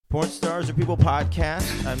Porn Stars Are People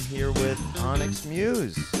podcast. I'm here with Onyx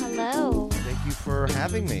Muse. Hello. Thank you for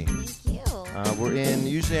having me. Thank you. We're in,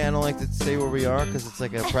 usually I don't like to say where we are because it's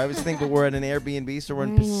like a privacy thing, but we're at an Airbnb, so we're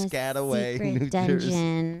in Piscataway, New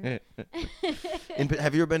dungeon. Jersey.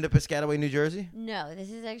 Have you ever been to Piscataway, New Jersey? No,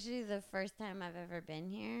 this is actually the first time I've ever been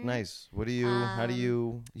here. Nice. You've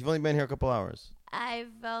only been here a couple hours.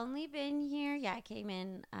 I've only been here, I came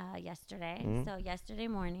in yesterday, so yesterday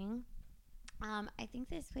morning. I think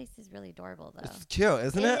this place is really adorable, though. It's cute,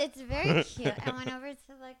 isn't it? It's very cute. I went over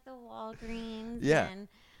to, like, the Walgreens. Yeah. And,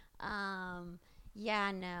 I'm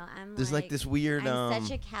There's like this weird... I'm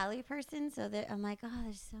such a Cali person, so that I'm like, oh,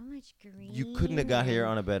 there's so much green. You couldn't have got here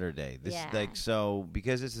on a better day. Yeah. So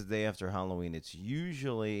because it's the day after Halloween, it's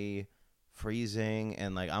usually freezing,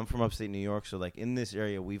 and like I'm from upstate New York, so like in this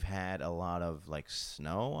area we've had a lot of like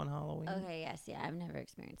snow on Halloween. Okay, yes, I've never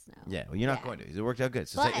experienced snow. Yeah, well, you're not going to. It worked out good.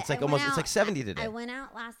 So But it's like almost it's like 70 today. I went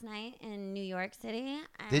out last night in New York City.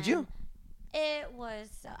 Did you? It was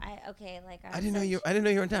I didn't know you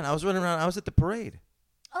were in town. I was running around. I was at the parade.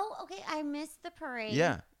 Oh, okay. I missed the parade.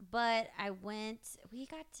 Yeah. But we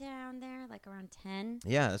got down there like around 10.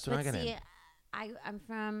 Yeah, that's when I got in. in. I'm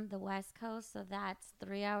from the West Coast, so that's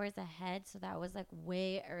 3 hours ahead. So that was like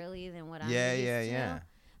way early than what I'm used to. Yeah.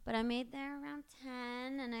 But I made there around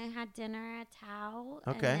 10, and I had dinner at Tao.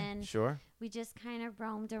 Okay, and then sure. we just kind of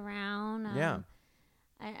roamed around. Yeah.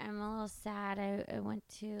 I'm a little sad. I went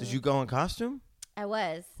to... Did you go in costume? I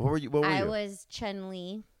was. What were you? I was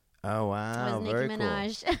Chun-Li. Oh, wow. I was Very Nicki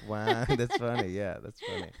Minaj. Cool. Wow, that's funny. Yeah, that's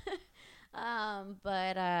funny.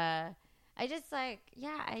 But I just I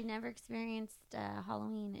never experienced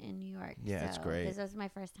Halloween in New York. Yeah, it's great. This was my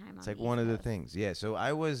first time. It's like one of the things. Yeah, so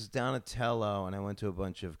I was down at Tello, and I went to a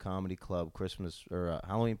bunch of comedy club Christmas or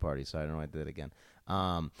Halloween parties, so I don't know why I did it again.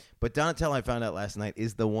 But down at Tello, I found out last night,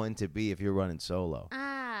 is the one to be if you're running solo.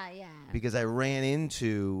 Ah, yeah. Because I ran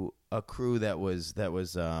into a crew that was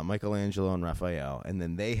Michelangelo and Raphael, and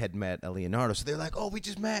then they had met a Leonardo. So they're like, "Oh, we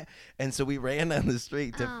just met," and so we ran down the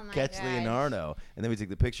street to catch Leonardo, and then we took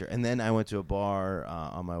the picture. And then I went to a bar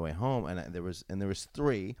on my way home, and there was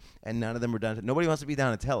three, and none of them were down. Nobody wants to be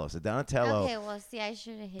down at Tello. So down at Tello. Okay, well, see, I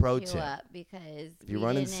should have hit you up because if you're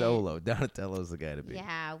running solo, down at Tello's the guy to be.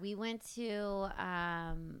 Yeah, we went to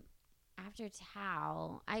after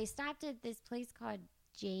Tao. I stopped at this place called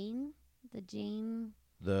Jane.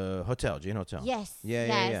 The hotel, Jane Hotel. Yes.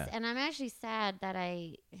 Yeah. And I'm actually sad that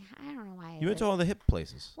I don't know why. You went to all the hip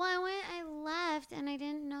places. Well, I left, and I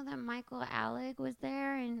didn't know that Michael Alec was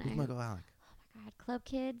there. And Who's Michael Alec? Oh my God, Club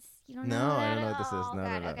Kids. You don't know that? No, that? I don't know what this is. No,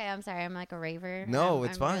 God. no. Okay, I'm sorry. I'm like a raver. No,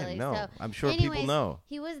 it's fine. Really, no, so, I'm sure anyways, people know.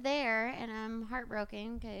 He was there, and I'm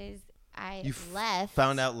heartbroken because I left.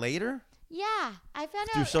 Found out later? Yeah, I found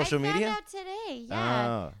out through social media. I found out today.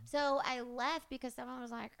 Yeah. So I left because someone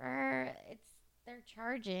was like, they're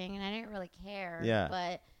charging, and I didn't really care. Yeah.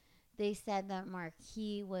 But they said that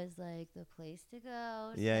Marquee was like the place to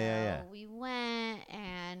go. Yeah. So we went,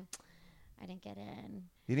 and I didn't get in.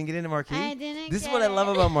 You didn't get into Marquee? I didn't. This is what I love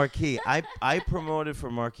about Marquee. I promoted for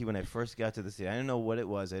Marquee when I first got to the city. I didn't know what it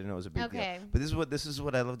was. I didn't know it was a big deal. But this is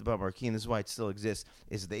what I loved about Marquee, and this is why it still exists.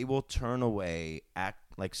 Is they will turn away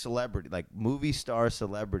movie star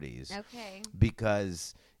celebrities. Okay.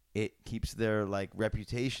 Because it keeps their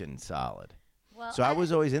reputation solid. Well, so I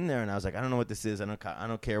was always in there, and I was like, I don't know what this is. I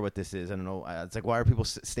don't care what this is. I don't know. It's like, why are people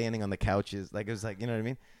standing on the couches? Like, it was like, you know what I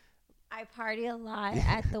mean? I party a lot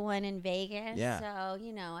at the one in Vegas. Yeah. So,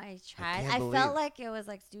 I tried. I felt like it was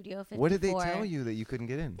like Studio 54. What did they tell you that you couldn't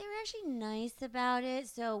get in? They were actually nice about it.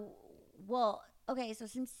 So, so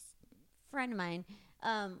since a friend of mine,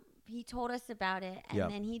 he told us about it,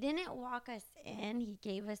 and then he didn't walk us in. He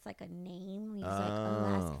gave us like a name. He was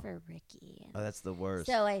like, ask for Ricky. Oh, that's the worst.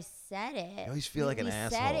 So I said it. I always feel like an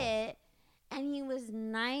asshole. He said it, and he was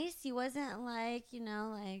nice. He wasn't like, you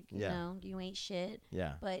you ain't shit.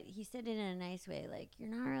 Yeah. But he said it in a nice way, like, you're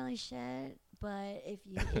not really shit, but if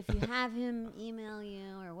you have him email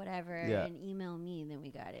you or whatever and email me, then we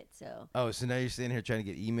got it. So. Oh, so now you're sitting here trying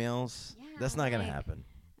to get emails? Yeah. That's not going to happen.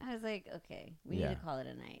 I was like, okay, we need to call it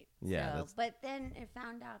a night. Yeah. So, but then it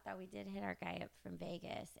found out that we did hit our guy up from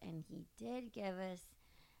Vegas, and he did give us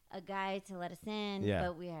a guy to let us in,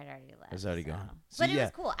 but we had already left. It was already gone. So, but it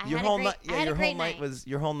was cool. I had a great night.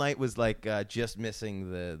 Your whole night was like just missing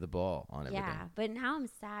the ball on everything. Yeah, but now I'm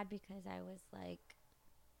sad because I was like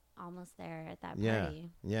almost there at that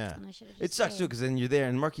party. Yeah. And I should've just it sucks stayed. too, because then you're there,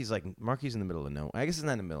 and Marquee's in the middle of nowhere. I guess it's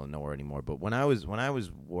not in the middle of nowhere anymore. But when I was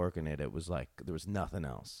working it was like there was nothing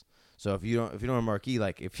else. So if you don't have Marquee,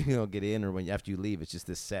 like if you don't get in or after you leave, it's just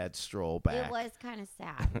this sad stroll back. It was kind of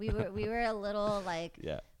sad. We were a little like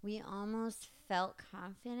yeah. We almost felt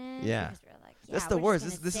confident. Yeah. Because we're like, that's the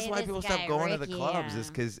worst. This is why people stop going to the clubs. Is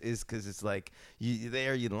because it's like you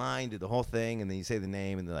there, you line, do the whole thing, and then you say the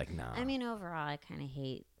name, and they're like, nah. I mean, overall, I kind of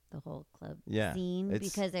hate the whole club Yeah, scene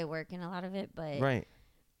because I work in a lot of it. But right.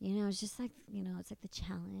 You know, it's just like, you know, it's like the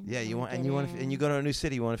challenge. Yeah, you want and you go to a new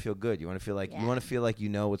city, you want to feel good. You want to feel like you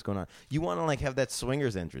know what's going on. You want to like have that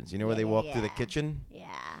swingers entrance. You know where they walk through the kitchen? Yeah.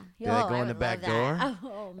 They go in the back door.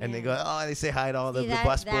 Oh, man. And they go, they say hi to all the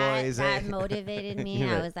bus boys. That motivated me.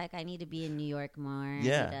 I was like, I need to be in New York more.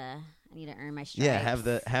 Yeah. I need to earn my stripes. Yeah,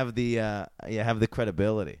 have the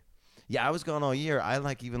credibility. Yeah, I was gone all year. I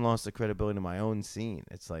like even lost the credibility to my own scene.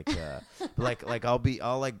 It's like, I went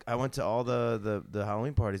to all the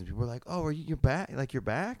Halloween parties and people were like, "Oh, you're back? Like you're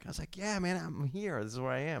back?" I was like, "Yeah, man, I'm here. This is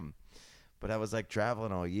where I am." But I was like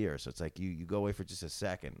traveling all year, so it's like you go away for just a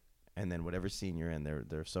second, and then whatever scene you're in,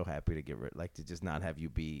 they're so happy to to just not have you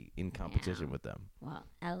be in competition with them. Well,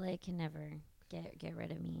 LA can never get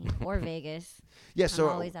rid of me or Vegas. Yeah, so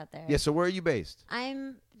I'm always out there. Yeah, so where are you based?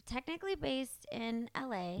 I'm technically based in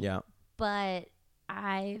LA. Yeah. But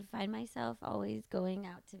I find myself always going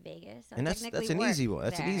out to Vegas. So and that's an easy one.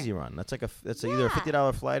 That's an easy run. That's like either a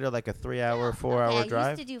 $50 flight or like a 3-hour, 4-hour drive. I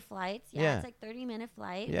used to do flights. Yeah, it's like 30-minute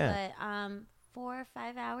flight. Yeah. But 4 or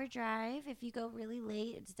 5 hour drive. If you go really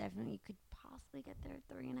late, it's definitely you could possibly get there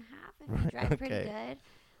 3.5 if you drive pretty good.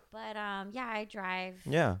 But I drive.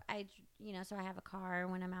 Yeah. So I have a car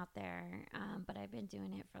when I'm out there. But I've been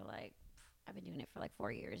doing it for like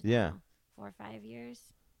 4 years. Yeah. Now. 4 or 5 years.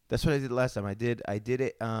 That's what I did last time. I did it.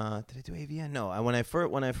 Did I do AVN? No. When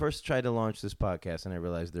I first tried to launch this podcast, and I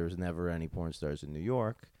realized there was never any porn stars in New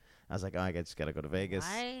York, I was like, I just got to go to Vegas.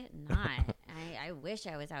 Why not? I wish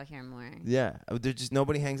I was out here more. Yeah, there's just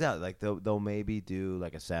nobody hangs out. Like they'll maybe do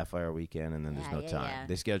like a Sapphire weekend, and then there's no time. Yeah.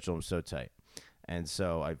 They schedule them so tight. And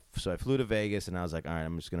so I flew to Vegas, and I was like, all right,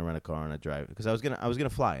 I'm just gonna rent a car and I drive because I was gonna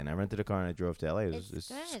fly, and I rented a car and I drove to LA.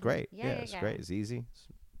 It's great. Yeah, it's great. It's easy.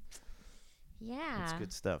 Yeah, it's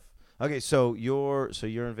good stuff. Okay, so you're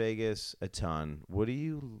in Vegas a ton. What do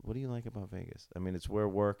you like about Vegas? I mean, it's where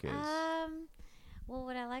work is. Well,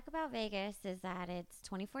 what I like about Vegas is that it's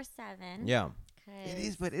 24/7. Yeah, it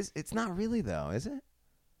is, but it's not really though, is it?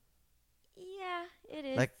 Yeah, it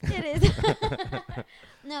is. It is.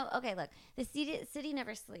 No, okay, look, the city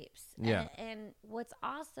never sleeps. Yeah, and what's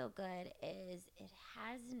also good is it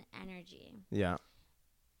has an energy. Yeah.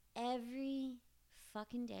 Every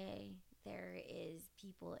fucking day. There is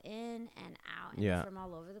people in and out and from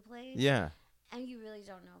all over the place. Yeah. And you really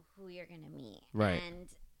don't know who you're going to meet. Right. And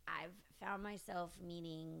I've found myself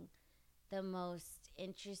meeting the most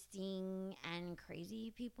interesting and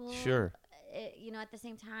crazy people. Sure. At the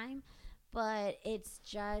same time. But it's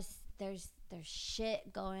just, there's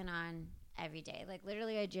shit going on every day. Like,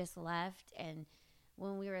 literally, I just left and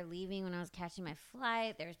when we were leaving, when I was catching my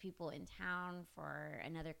flight, there was people in town for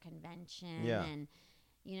another convention. Yeah. And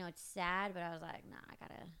it's sad, but I was like,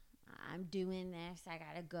 I'm doing this. I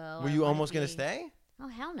got to go. Were you almost going to stay? Oh,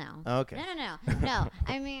 hell no. Oh, okay. No.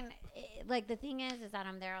 I mean, the thing is that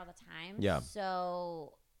I'm there all the time. Yeah.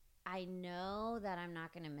 So I know that I'm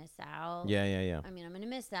not going to miss out. Yeah. I mean, I'm going to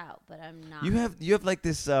miss out, but I'm not. You have like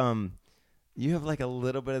this, you have like a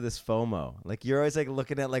little bit of this FOMO. Like you're always like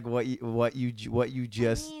looking at like what you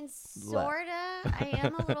just. I mean, sorta. I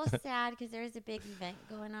am a little sad because there's a big event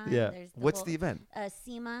going on. Yeah. What's the event?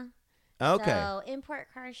 SEMA. Okay. So import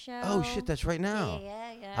car show. Oh shit, that's right now.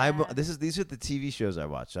 Yeah. These are the TV shows I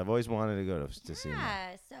watch. I've always wanted to go to SEMA.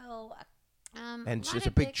 Yeah. So. And it's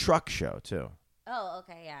a big truck show too. Oh,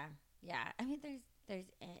 okay, yeah. I mean, there's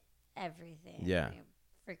everything. Yeah.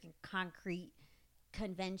 Freaking concrete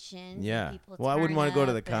conventions. Yeah. Well, I wouldn't want to go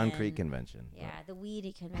to the concrete convention. Yeah, the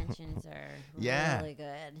weedy conventions are really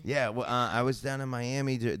good. Yeah. Well, I was down in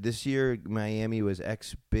Miami this year. Miami was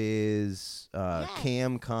XBiz,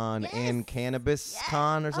 CamCon, and Cannabis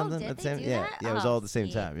Con or something. Did they do that? Yeah. It was all at the same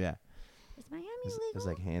time. Yeah. Is Miami legal? It was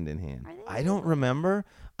like hand in hand. I don't remember.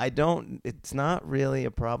 It's not really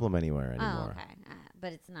a problem anywhere anymore. Oh, okay.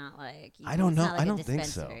 But it's not like I don't know. Like I don't think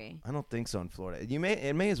so. I don't think so in Florida.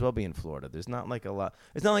 It may as well be in Florida. There's not like a lot.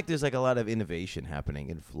 It's not like there's like a lot of innovation happening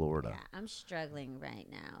in Florida. Yeah, I'm struggling right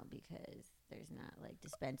now because there's not like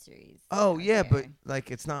dispensaries. Oh yeah, but like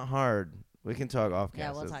it's not hard. We can talk off camera.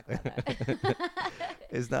 Yeah, we'll talk about that.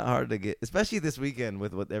 It's not hard to get, especially this weekend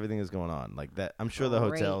with what everything is going on. Like that, I'm sure the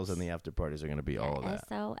hotels and the after parties are going to be all of that.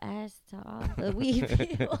 SOS to all the weed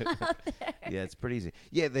people out there. Yeah, it's pretty easy.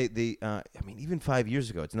 Yeah, I mean, even 5 years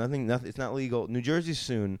ago, it's nothing. It's not legal. New Jersey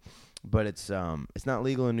soon, but it's not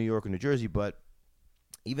legal in New York or New Jersey. But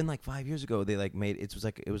even like 5 years ago, they like made it's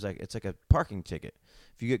like a parking ticket.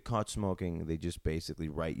 If you get caught smoking, they just basically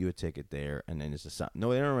write you a ticket there, and then it's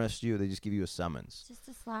no, they don't arrest you. They just give you a summons. Just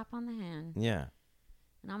a slap on the hand. Yeah.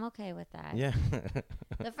 And I'm okay with that. Yeah.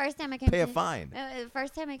 The first time I came Pay a fine. The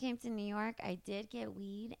first time I came to New York, I did get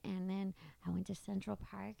weed, and then I went to Central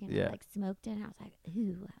Park and I like smoked it, and I was like,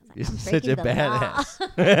 ooh. I was like, You're I'm such a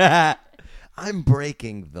badass. I'm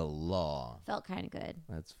breaking the law. Felt kind of good.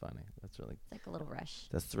 That's funny. It's like a little rush.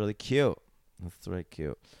 That's really cute. That's really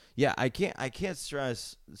cute. Yeah, I can't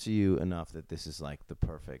stress to you enough that this is like the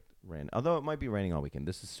perfect rain. Although it might be raining all weekend,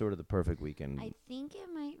 this is sort of the perfect weekend. I think it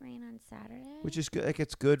might rain on Saturday, which is good. Like,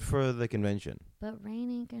 it's good for the convention. But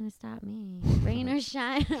rain ain't gonna stop me. Rain or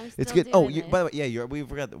shine, I'm it's still good. doing By the way, yeah, we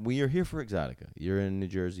forgot that we are here for Exotica. You're in New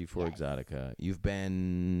Jersey for Exotica. You've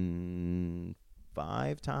been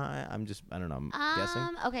 5 times. I don't know. I'm guessing.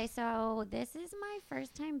 Okay, so this is my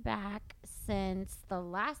first time back since the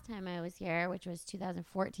last time I was here, which was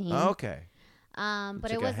 2014. Okay.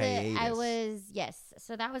 But it was yes.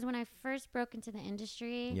 So that was when I first broke into the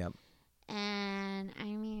industry. Yep. And I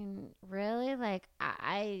mean, really, like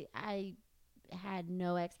I had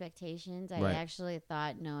no expectations. I actually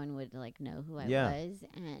thought no one would like know who I was,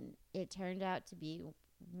 and it turned out to be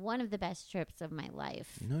one of the best trips of my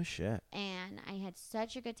life. No shit. And I had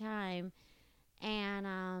such a good time, and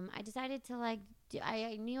I decided to like.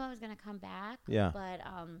 I knew I was gonna come back. Yeah. But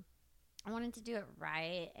I wanted to do it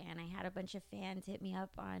right, and I had a bunch of fans hit me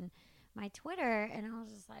up on my Twitter, and I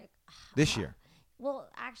was just like, this year. Well,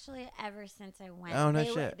 actually, ever since I went,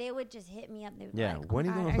 they would just hit me up. They would be like, when are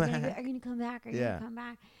you going back? Are you going to come back? Are you going to come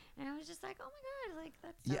back? And I was just like, oh my God, like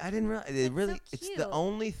that's so I didn't realize. It's the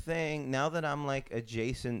only thing, now that I'm like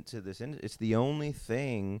adjacent to this industry, it's the only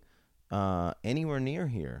thing anywhere near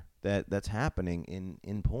here that's happening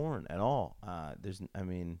in porn at all.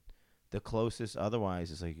 The closest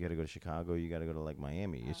otherwise is like you got to go to Chicago, you got to go to like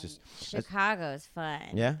Miami. It's just Chicago's fun.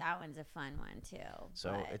 Yeah, that one's a fun one too.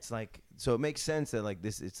 So it's like it makes sense that like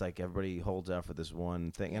this. It's like everybody holds out for this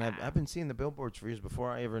one thing, and I've been seeing the billboards for years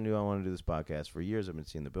before I ever knew I wanted to do this podcast. For years, I've been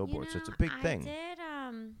seeing the billboards, so it's a big thing. I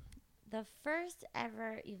did the first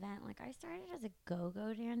ever event. Like I started as a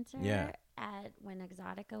go-go dancer at when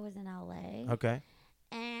Exotica was in LA. Okay.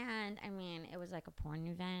 And I mean, it was like a porn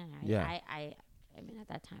event. I mean, at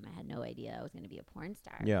that time, I had no idea I was going to be a porn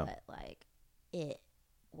star. Yeah. But, like, it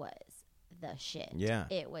was the shit. Yeah.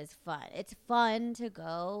 It was fun. It's fun to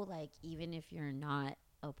go, like, even if you're not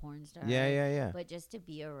a porn star. Yeah. But just to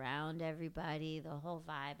be around everybody, the whole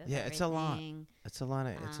vibe of everything. It's a lot. It's a lot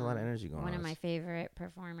of energy going on. One of my favorite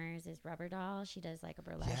performers is Rubber Doll. She does, like, a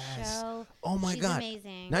burlesque show. Oh, my She's God.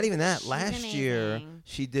 amazing. Not even that. Last year,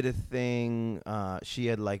 she did a thing. She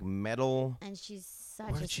had, like, metal. And she's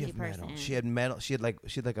such a sweet person. Metal? She had metal. She had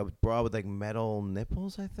like a bra with like metal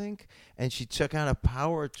nipples, I think. And she took out a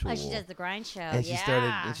power tool. Oh, she does the grind show. And she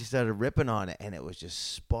started ripping on it, and it was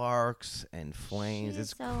just sparks and flames.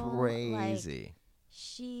 It's crazy.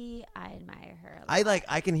 I admire her a lot.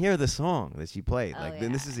 I can hear the song that she played.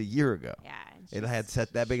 Then this is a year ago. Yeah. It had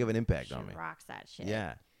set that big of an impact on me. She rocks that shit.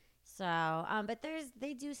 Yeah. So, but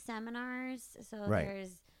they do seminars. So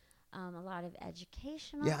there's a lot of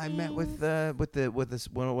educational. Yeah, I met with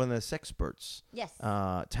one of the sexperts. Yes.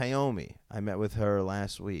 Taomi. I met with her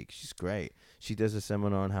last week. She's great. She does a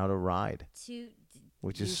seminar on how to ride,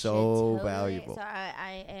 which is so valuable. So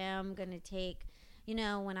I am gonna take.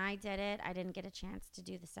 When I did it, I didn't get a chance to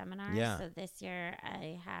do the seminars. Yeah. So this year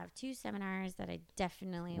I have 2 seminars that I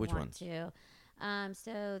definitely Which want ones? to.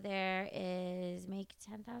 So there is make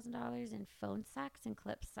 $10,000 in phone sex and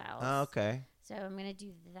clip sales. Oh, okay. So I'm going to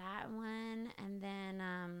do that one. And then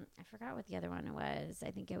I forgot what the other one was.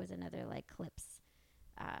 I think it was another like clips.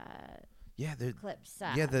 Clips.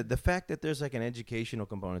 The fact that there's like an educational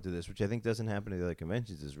component to this, which I think doesn't happen at the other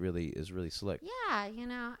conventions, is really slick. Yeah, I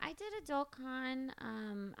did Adult Con.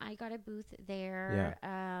 I got a booth there.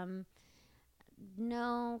 Yeah.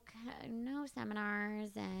 No seminars,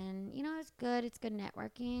 and it's good. It's good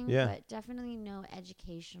networking. Yeah. But definitely no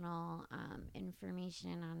educational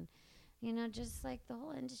information on, just like the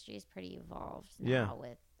whole industry is pretty evolved now. Yeah.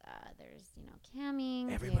 With there's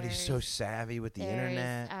camming. Everybody's so savvy with the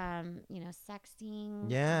internet. Sexting.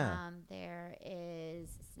 Yeah. There is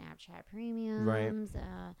Snapchat premiums. Right.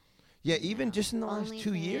 Yeah, even just in the last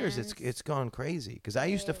 2 years, it's gone crazy. Because I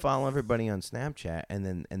used to follow everybody on Snapchat, and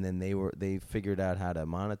then they figured out how to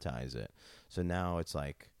monetize it. So now it's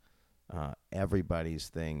like everybody's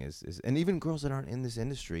thing is, and even girls that aren't in this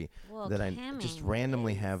industry I just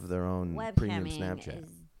randomly have their own premium Snapchat. Is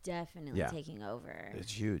definitely taking over.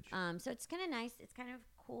 It's huge. So it's kind of nice. It's kind of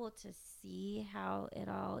cool to see how it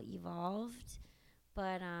all evolved.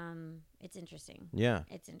 But it's interesting. Yeah.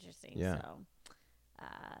 It's interesting. Yeah. So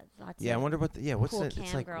lots I wonder what what's cool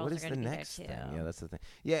it's like what is the next thing? too. Yeah, that's the thing.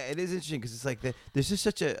 Yeah, it is interesting because it's like there's just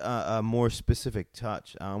such a more specific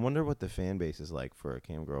touch. I wonder what the fan base is like for a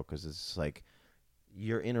cam girl, because it's like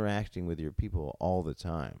you're interacting with your people all the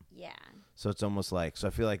time. Yeah. So it's almost like, so I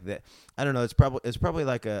feel like that, I don't know, it's probably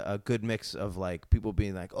like a good mix of like people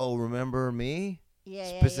being like, oh, remember me?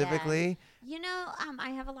 Yeah, specifically. Yeah. You know,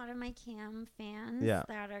 I have a lot of my cam fans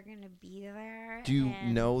that are going to be there. Do you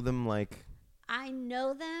know them like? I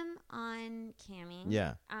know them on camming.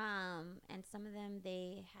 Yeah. And some of them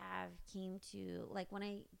they have came to, like when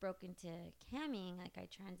I broke into camming, like I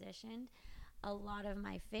transitioned, a lot of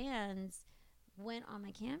my fans went on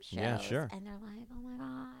my cam shows. Yeah, sure. And they're like, oh my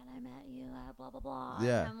God, I met you at blah, blah, blah.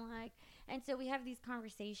 Yeah. And I'm like, and so we have these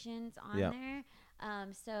conversations on there.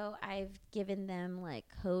 So I've given them like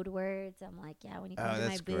code words. I'm like, yeah, when you come to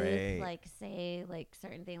my booth, like say like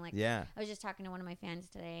certain thing. Like, I was just talking to one of my fans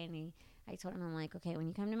today, and I told him, I'm like, okay, when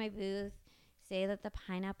you come to my booth, say that the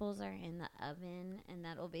pineapples are in the oven, and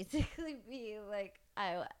that'll basically be like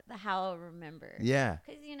how I'll remember. Yeah.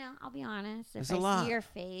 Because, you know, I'll be honest, if it's I see your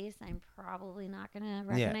face, I'm probably not going to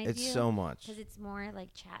recognize you. Yeah, it's so much. Because it's more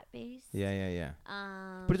like chat-based. Yeah.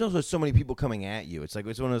 But it's also so many people coming at you. It's like,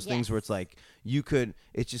 it's one of those things where it's like,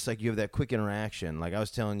 it's just like you have that quick interaction. Like I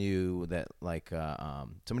was telling you that like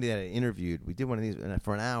somebody that I interviewed, we did one of these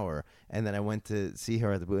for an hour, and then I went to see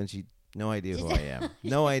her at the booth, and she, no idea who I am.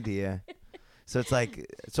 No idea. So it's like,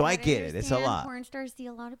 I get it. It's a lot. Porn stars see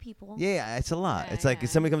a lot of people. Yeah, it's a lot. It's like if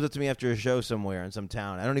somebody comes up to me after a show somewhere in some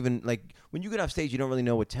town, I don't even, like, when you get off stage, you don't really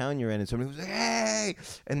know what town you're in, and somebody goes like, hey!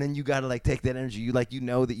 And then you got to, like, take that energy. You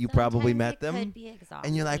know that you Sometimes probably met them. Could be exhausting.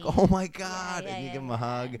 And you're like, oh, my God. And you give them a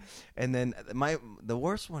hug. Yeah. And then the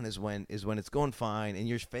worst one is when it's going fine, and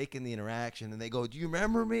you're faking the interaction, and they go, do you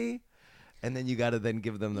remember me? And then you got to then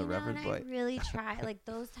give them the reference point. I really try, like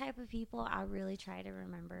those type of people, I really try to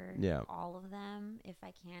remember all of them if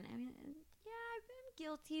I can. I mean, I've been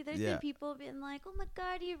guilty. There's been people being like, oh my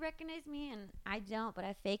God, you recognize me? And I don't, but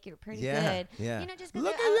I fake it pretty good. Yeah. You know, just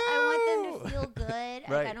because I want them to feel good. Right.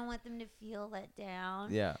 Like, I don't want them to feel let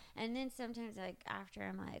down. Yeah. And then sometimes, like, after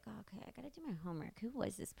I'm like, okay, I got to do my homework. Who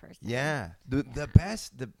was this person? Yeah. The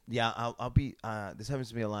best, I'll be, this happens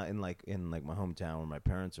to me a lot in my hometown where my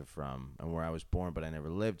parents are from and where I was born, but I never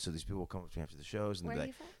lived. So these people will come up to me after the shows and Where be are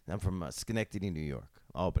like, you from? I'm from Schenectady, New York,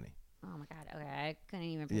 Albany. Oh my God. Okay. I couldn't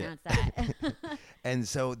even pronounce that. And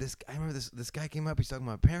so I remember this guy came up, he's talking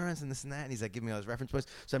about my parents and this and that, and he's like giving me all his reference points.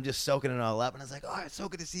 So I'm just soaking it all up, and I was like, oh, it's so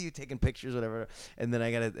good to see you, taking pictures, whatever. And then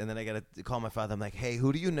I gotta call my father. I'm like, hey,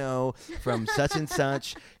 who do you know from such and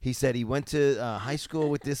such? He said he went to high school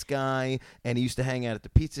with this guy, and he used to hang out at the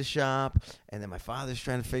pizza shop. And then my father's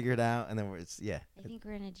trying to figure it out, and then I think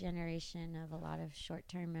we're in a generation of a lot of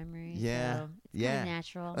short-term memories. Yeah. So it's kind of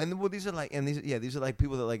natural. And well, these are like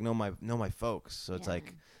people that like know my folks. So it's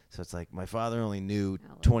like. So it's like my father only knew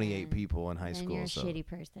 28 people in high school. You're a shitty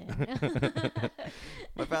person.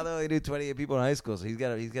 My father only knew 28 people in high school, so he's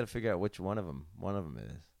got to figure out which one of them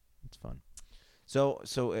is. It's fun. So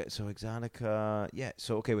Exotica, yeah.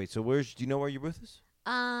 So okay, wait. So do you know where your booth is?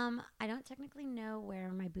 I don't technically know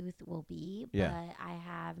where my booth will be, but I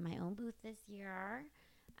have my own booth this year.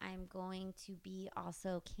 I'm going to be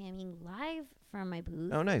also camming live from my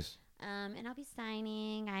booth. Oh, nice. And I'll be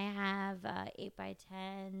signing. I have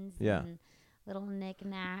 8x10s and little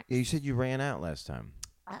knickknacks. Yeah, you said you ran out last time.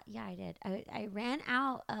 Yeah, I did. I ran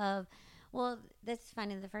out of, well, that's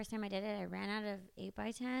funny. The first time I did it, I ran out of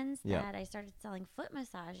 8x10s that I started selling foot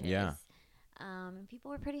massages. Yeah. And people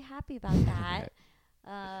were pretty happy about that.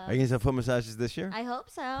 Are you going to sell foot massages this year? I hope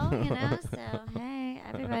so, So, hey,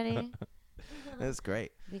 everybody. That's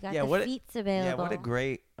great. We got the feats available. Yeah, what a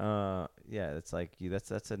great, it's like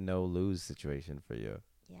that's a no-lose situation for you.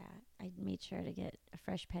 Yeah, I made sure to get a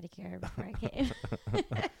fresh pedicure before I came.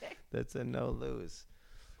 That's a no-lose.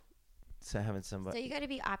 So having somebody. So you got to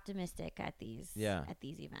be optimistic at these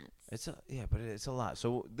events. But it's a lot.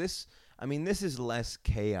 So this is less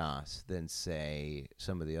chaos than say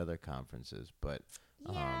some of the other conferences, but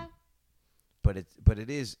But it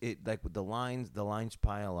is like the lines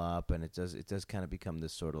pile up, and it does kind of become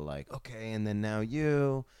this sort of like, okay, and then now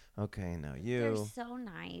you, okay, now you. They're so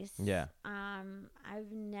nice. Yeah.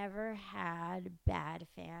 I've never had bad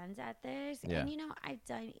fans at this, and I've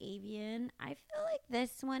done Avian. I feel like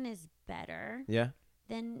this one is better. Yeah.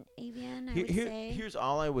 Than Avian, I would say. Here's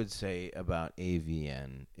all I would say about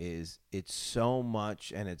Avian is it's so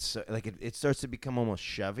much, and it's like it starts to become almost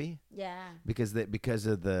Chevy. Yeah. Because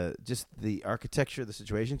of the architecture of the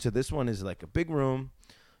situation. So this one is like a big room.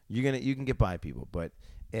 You can get by people, but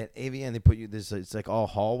at AVN they put you. It's like all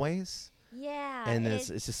hallways. Yeah, and then it's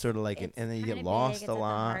just sort of like, and then you get lost a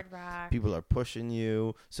lot. People are pushing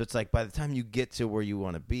you, so it's like by the time you get to where you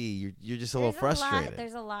want to be, you're just a little frustrated.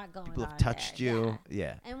 There's a lot going on. People have touched you,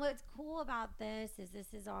 yeah. And what's cool about this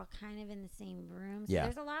is all kind of in the same room. So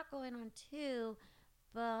there's a lot going on too,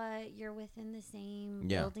 but you're within the same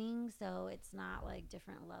building, so it's not like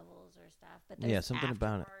different levels or stuff. But there's something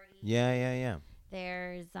about it. Parties. Yeah.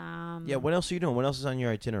 There's what else are you doing? What else is on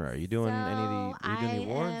your itinerary? Are you doing any of the? Are you doing the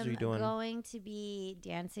awards? Are you doing? Going to be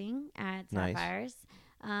dancing at Sapphires.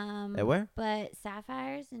 At where? But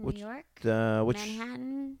Sapphires in New York. Which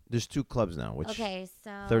Manhattan. There's 2 clubs now. Which? Okay,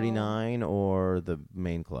 so 39 or the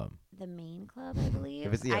main club. The main club, I believe.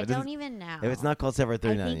 If it's, I don't even know. If it's not called Sapphire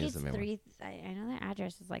 39, I think it's the main 3. I know the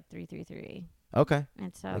address is like 333. Okay.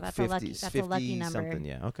 And so like that's 50, a lucky. That's a lucky number. Something.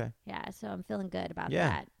 Yeah. Okay. Yeah. So I'm feeling good about that.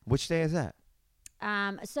 Yeah. Which day is that?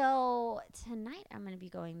 So tonight I'm going to be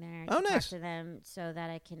going there to talk to them so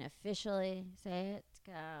that I can officially say it.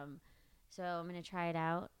 So I'm going to try it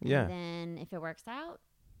out. Yeah. And then if it works out,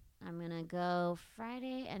 I'm going to go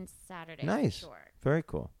Friday and Saturday. Nice. For sure. Very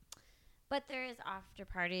cool. But there is after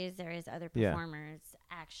parties. There is other performers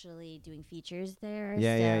actually doing features there.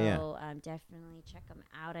 Yeah. So definitely check them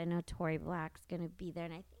out. I know Tori Black's going to be there,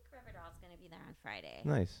 and I think Riverdale's going to be there on Friday.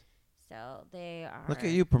 Nice. So they are. Look at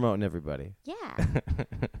you promoting everybody. Yeah. Look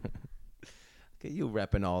at you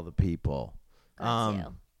repping all the people.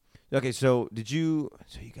 Okay, so you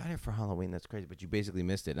got here for Halloween? That's crazy, but you basically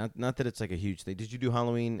missed it. Not that it's like a huge thing. Did you do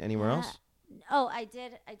Halloween anywhere else? Oh, I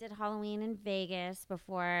did Halloween in Vegas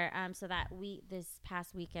before. So this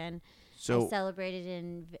past weekend, I celebrated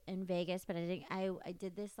in Vegas, but I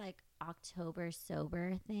did this like October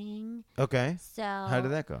sober thing. Okay. So how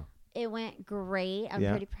did that go? It went great. I'm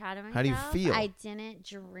pretty proud of myself. How do you feel? I didn't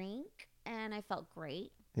drink, and I felt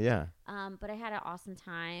great. Yeah. But I had an awesome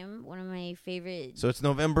time. One of my favorite. So it's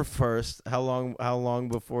November 1st. How long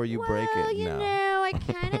before you break it? Well, you know, I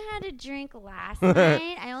kind of had a drink last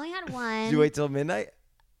night. I only had one. Did you wait till midnight?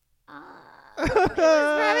 It was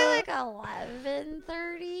probably like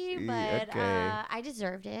 11:30, but I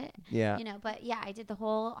deserved it. Yeah. You know, but yeah, I did the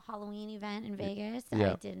whole Halloween event in Vegas.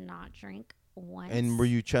 Yeah. I did not drink once. And were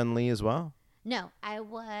you Chun-Li as well? No, I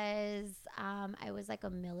was like a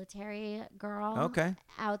military girl. Okay.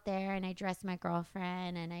 Out there, and I dressed my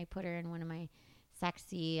girlfriend, and I put her in one of my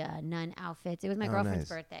sexy nun outfits. It was my girlfriend's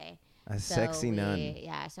birthday. Sexy nun.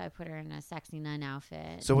 Yeah, so I put her in a sexy nun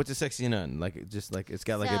outfit. So what's a sexy nun? Like just like it's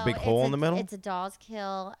got like a big hole in the middle? It's a Dolls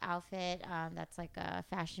Kill outfit. That's like a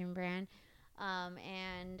fashion brand.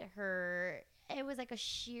 And it was like a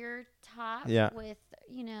sheer top with,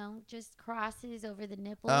 just crosses over the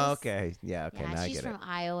nipples. Oh, okay. Yeah, okay. Yeah, now she's I get from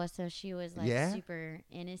Iowa, so she was like super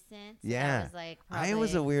innocent. So yeah. was like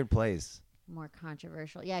Iowa's a weird place. More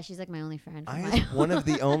controversial. Yeah, she's like my only friend. One of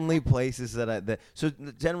the only places so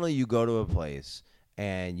generally you go to a place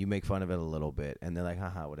and you make fun of it a little bit and they're like,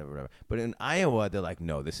 haha, whatever. But in Iowa, they're like,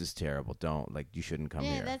 no, this is terrible. Don't, like, you shouldn't come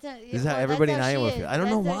here. This is how everybody in Iowa feels. I don't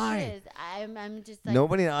know why. I'm just like.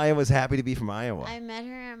 Nobody in Iowa is happy to be from Iowa. I met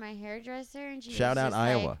her at my hairdresser and she Shout out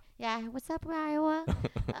Iowa. Like, yeah, what's up, Iowa?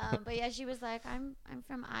 But yeah, she was like, I'm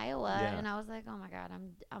from Iowa. Yeah. And I was like, oh my God,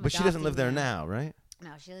 I'm But she doesn't live there now, right? No,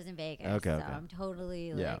 she lives in Vegas. Okay. So I'm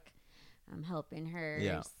totally like, I'm helping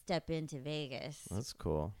her step into Vegas. That's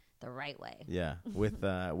cool. The right way. Yeah,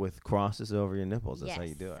 with crosses over your nipples. That's how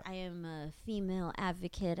you do it. I am a female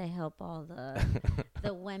advocate. I help all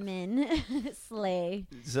the women slay.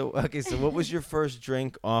 So what was your first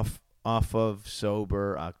drink off of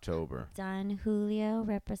sober October? Don Julio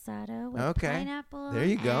Reposado with pineapple. There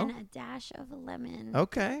you go. And a dash of lemon.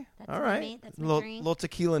 Okay. That's all right. That's my drink. Little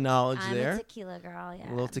tequila knowledge there. I'm a tequila girl, yeah.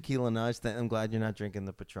 A little tequila knowledge. I'm glad you're not drinking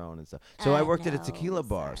the Patron and stuff. So I worked at a tequila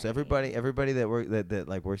bar. So everybody that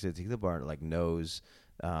works at a tequila bar like knows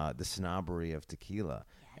the snobbery of tequila.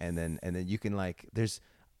 Yes. And then you can like there's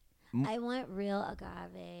I want real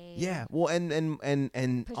agave. Yeah, well, and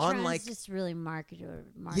Patron's unlike just really marketed.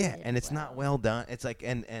 Yeah, and it's not well done. It's like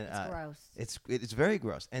and it's gross. It's very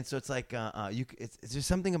gross, and so it's like it's there's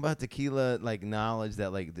something about tequila like knowledge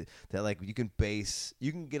that you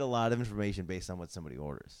can get a lot of information based on what somebody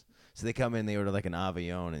orders. So they come in, they order like an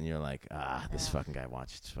Avion, and you're like, this fucking guy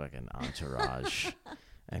watches fucking Entourage.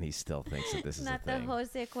 And he still thinks that this is not a thing. Not the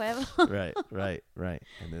Jose Cuervo. Right.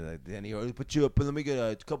 And then he already put you up, and let me get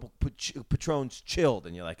a couple Patrons chilled.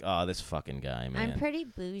 And you're like, oh, this fucking guy, man. I'm pretty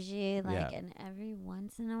bougie. And every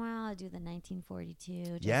once in a while, I do the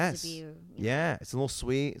 1942. Just to be, yeah, it's a little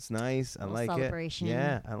sweet. It's nice. I like celebration. it.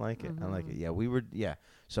 Yeah, I like it. Mm-hmm. I like it. Yeah, we were. Yeah.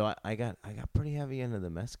 So I got pretty heavy into the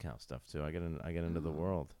mezcal stuff too. I get into the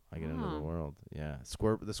world. Into the world. Yeah,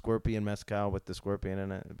 the scorpion mezcal with the scorpion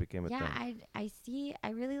in it. It became a thing. Yeah, I see.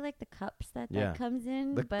 I really like the cups that comes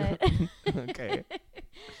in, but okay.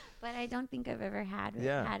 But I don't think I've ever had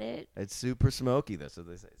it. It's super smoky. That's what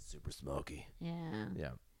they say. It's super smoky. Yeah.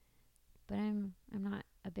 Yeah. But I'm not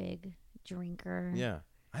a big drinker. Yeah.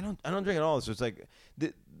 I don't drink at all. So it's like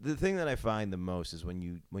the thing that I find the most is when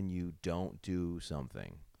you don't do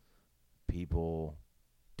something, people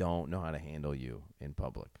don't know how to handle you in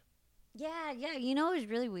public. Yeah. You know, it was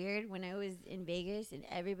really weird when I was in Vegas and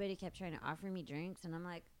everybody kept trying to offer me drinks, and I'm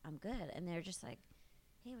like, I'm good, and they're just like,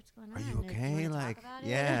 hey, what's going on? Are you okay? Do you like, talk about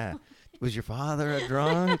yeah. Was your father a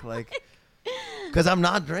drunk? Like, because I'm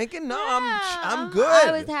not drinking. No, I'm good.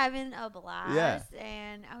 I was having a blast,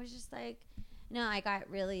 and I was just like, no, I got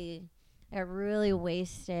really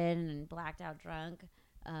wasted and blacked out drunk,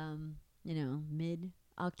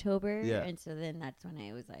 mid-October. Yeah. And so then that's when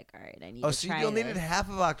I was like, all right, I need to try this. Oh, so you only needed half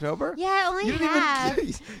of October? Yeah, only half.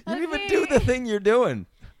 You didn't even do the thing you're doing.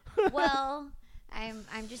 Well, I'm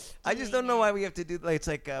just. I just don't know why we have to do. Like, it's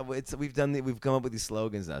like we've come up with these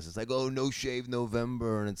slogans now. So it's like, oh, no shave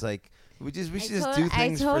November, and it's like we should just do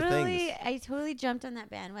things for things. I totally jumped on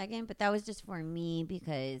that bandwagon, but that was just for me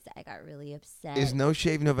because I got really upset. Is no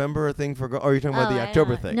shave November a thing for? Or are you talking about the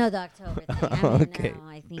October thing? No, the October thing. I mean, okay. No,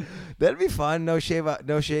 I think that'd be fun. No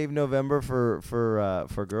shave November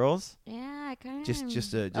for girls. Yeah, I kind of just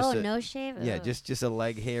no shave. Yeah, just a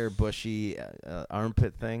leg hair bushy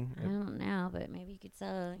armpit thing. I don't know, but maybe you could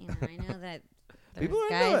sell. I know that. There's people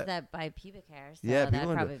guys that buy pubic hair, so that'd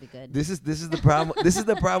probably be good. This is the problem. This is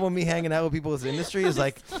the problem. Me hanging out with people in this industry is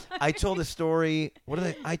like, I told a story.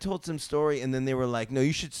 I told some story, and then they were like, "No,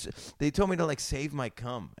 you should." They told me to like save my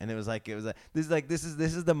cum, and it was like this is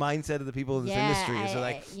the mindset of the people in this industry.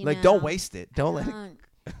 So don't waste it. Don't let it.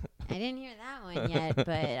 I didn't hear that one yet, but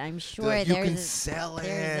I'm sure there's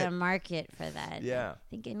a market for that. Yeah. I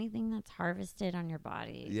think anything that's harvested on your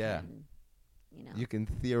body. Yeah. You can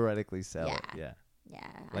theoretically sell it. Yeah. Yeah.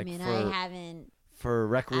 Like I haven't. For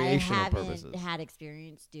recreational purposes. I haven't had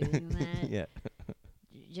experience doing that. Yeah.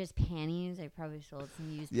 Just panties. I probably sold some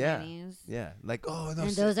used panties. Yeah. Like, oh,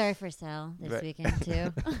 and those are for sale this weekend,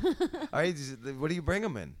 too. All right. What do you bring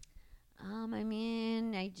them in?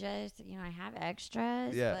 I just, I have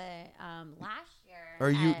extras. Yeah. But last year.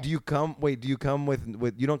 Do you come with you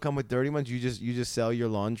don't come with dirty ones? You just sell your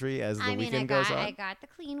laundry as the weekend goes on? I got the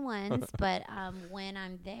clean ones, but when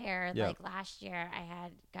I'm there, like last year, I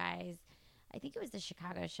had guys, I think it was the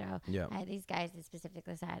Chicago show. Yeah. I had these guys that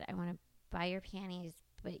specifically said, I want to buy your panties,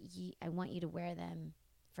 but I want you to wear them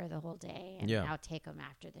for the whole day, and I'll take them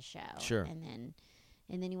after the show. Sure.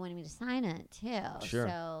 And then you wanted me to sign it too. Sure.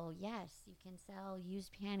 So yes, you can sell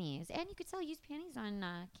used panties, and you could sell used panties on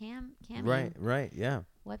cam. Right. Yeah.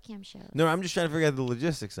 Webcam shows. No, I'm just trying to figure out the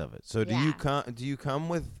logistics of it. So do you come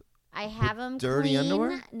with? I have them dirty clean.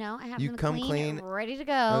 Underwear. No, I have you them come clean, ready to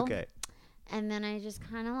go. Okay. And then I just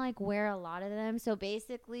kind of like wear a lot of them. So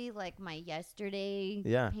basically, like my yesterday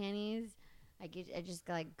panties, I just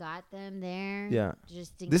like got them there. Yeah.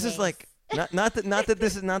 Just in this case. Is like not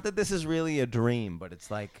that this is really a dream, but it's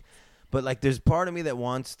like, there's part of me that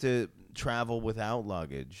wants to travel without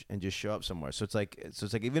luggage and just show up somewhere. So it's like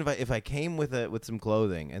even if I came with some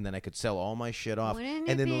clothing and then I could sell all my shit off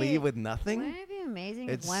and then leave with nothing. Wouldn't it be amazing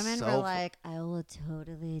if women were like, I will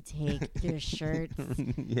totally take your shirts.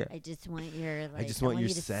 Yeah. I just want your I want you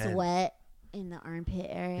to sweat in the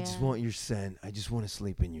armpitt area. I just want your scent. I just want to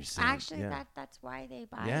sleep in your scent. Actually, that's why they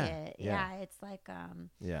buy it. Yeah, it's like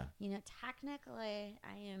technically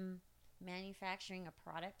I am manufacturing a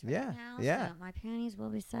product right now. Yeah. So my panties will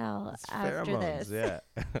be sold after pheromones, this. Yeah.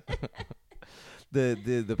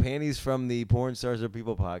 the panties from the Porn Stars Are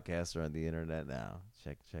People podcast are on the internet now.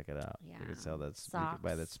 Check it out. Yeah. You can sell that. Socks, you can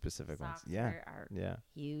buy that specific ones. Yeah. Are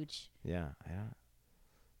huge. Yeah.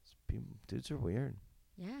 Dudes are weird.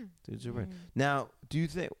 Yeah. Dudes are weird. Now, do you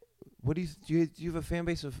think? What do you have a fan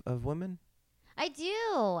base of women? I do.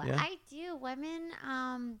 Yeah? I do. Women.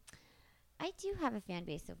 I do have a fan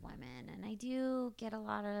base of women, and I do get a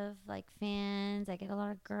lot of like fans. I get a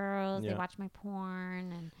lot of girls. Yeah. They watch my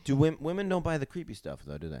porn. And do women don't buy the creepy stuff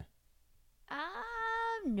though? Do they?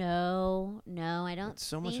 No, I don't. It's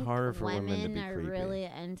so much harder for women to be are creepy. Really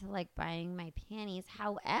into like buying my panties.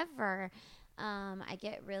 However, I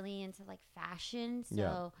get really into like fashion.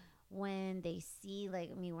 So when they see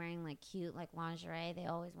like me wearing like cute like lingerie, they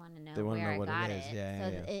always want to know where I got it. Yeah,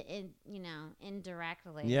 so it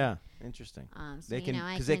indirectly. Yeah, interesting. So they can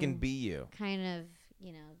because they can be you. Kind of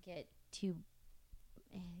get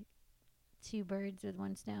 2 birds with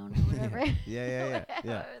 1 stone or whatever. Yeah.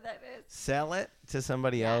 That is. Sell it to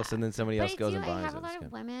somebody else, and then somebody else goes and buys it. I have a lot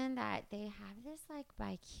of women that they have this like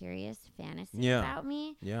vicarious fantasy about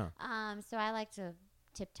me. Yeah. So I like to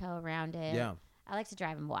tiptoe around it. Yeah. I like to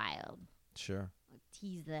drive them wild. Sure.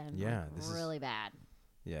 Tease them. Yeah. Like, really bad.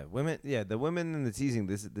 Yeah, women. Yeah, the women and the teasing.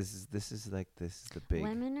 This is the big.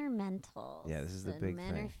 Women are mental. Yeah, this is the big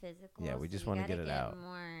men thing. are physical. Yeah, we just want to get it out.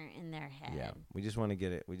 More in their head. Yeah, we just want to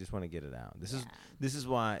get it. We just want to get it out. This is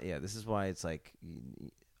why. Yeah, this is why it's like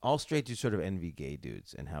all straight dudes sort of envy gay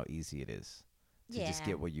dudes and how easy it is to just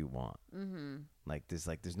get what you want. Mm-hmm. Like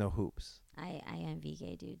there's no hoops. I envy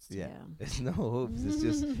gay dudes too. Yeah, there's no hoops.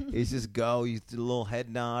 It's just go. You do a little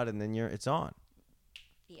head nod and then it's on.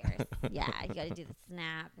 Yeah, you got to do the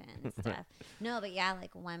snap and stuff. No, but yeah,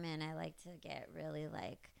 like women, I like to get really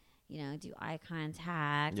like, do eye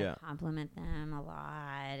contact, and compliment them a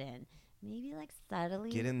lot, and maybe like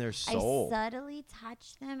subtly get in their soul. I subtly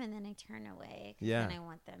touch them and then I turn away. Yeah, and I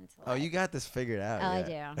want them to. Oh, you got this figured out. Oh, I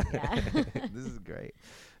do. Yeah, this is great.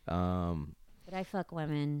 But I fuck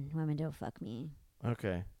women. Women don't fuck me.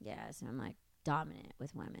 Okay. Yeah, so I'm like dominant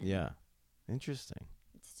with women. Yeah, interesting.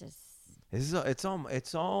 It's just. It's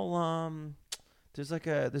all there's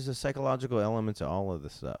a psychological element to all of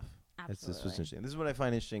this stuff. Absolutely. This what's interesting. This is what I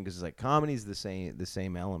find interesting because like comedy's the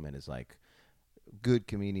same element as like good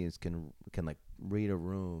comedians can like read a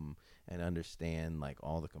room and understand like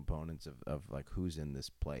all the components of like who's in this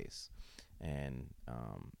place, and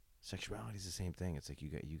sexuality is the same thing. It's like you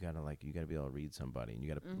gotta be able to read somebody and you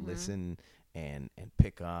gotta listen and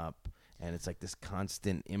pick up. And it's like this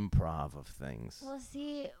constant improv of things. Well,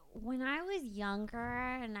 see, when I was younger,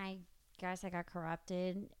 and I guess I got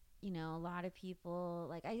corrupted, a lot of people,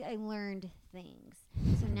 like, I learned things.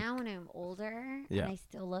 So now when I'm older and I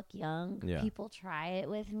still look young, people try it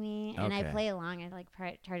with me. And I play along. I, like,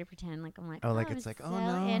 try to pretend like I'm like, like it's like, so oh,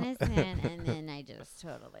 no. innocent. And then I just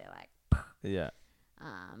totally, like, yeah.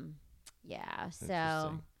 Yeah,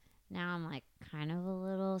 so... Now I'm like kind of a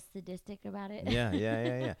little sadistic about it.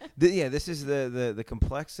 Yeah. This is the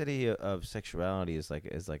complexity of sexuality is like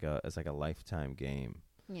a lifetime game.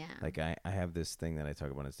 Yeah. Like I have this thing that I talk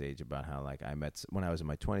about on stage about how like when I was in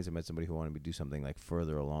my 20s, I met somebody who wanted me to do something like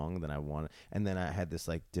further along than I wanted, and then I had this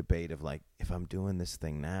like debate of like, if I'm doing this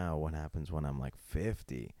thing now, what happens when I'm like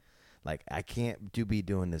 50? Like, I can't be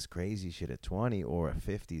doing this crazy shit at 20, or at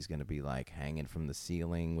 50 is going to be, like, hanging from the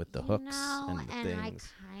ceiling with the hooks and the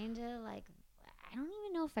things. I kind of, like, I don't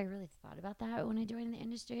even know if I really thought about that when I joined the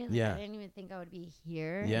industry. Like, I didn't even think I would be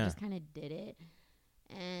here. I just kind of did it.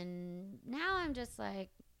 And now I'm just, like,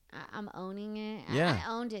 I'm owning it. I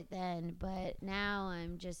owned it then, but now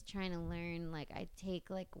I'm just trying to learn. Like, I take,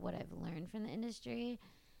 like, what I've learned from the industry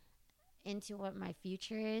into what my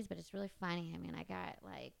future is. But it's really funny. I mean, I got,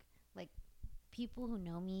 like people who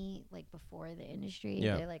know me like before the industry,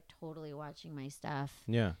 they're like totally watching my stuff.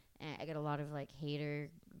 Yeah. And I get a lot of like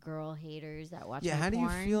girl haters that watch my how porn.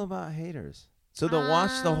 do you feel about haters? So they'll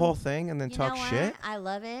watch the whole thing and then talk shit? I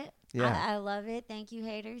love it. Yeah. I love it. Thank you,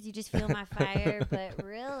 haters. You just feel my fire. But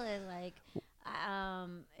really, like, I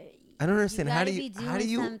don't understand. How do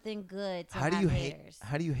you something good to haters.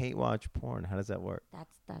 How do you hate watch porn? How does that work?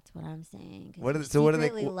 That's what I'm saying. What are they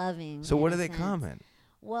loving? So what do they comment?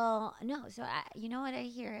 Well, no. So you know what I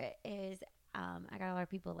hear is I got a lot of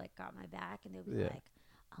people like got my back, and they'll be like,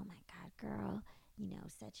 "Oh my God, girl,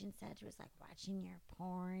 such and such was like watching your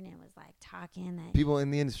porn and was like talking that." People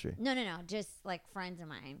in the industry? No, just like friends of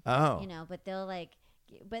mine. Oh, but they'll like,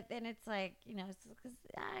 but then it's like because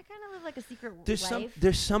I kind of live like a secret life.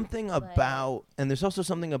 There's something about, and there's also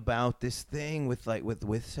something about this thing with like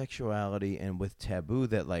with sexuality and with taboo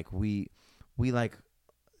that like we like.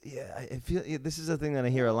 Yeah, I feel this is a thing that I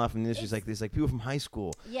hear a lot from the industry. It's like there's like people from high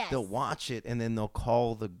school. Yes. They'll watch it and then they'll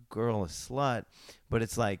call the girl a slut, but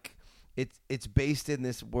it's like it's based in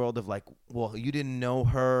this world of like, well, you didn't know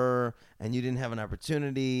her and you didn't have an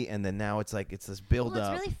opportunity, and then now it's like it's this build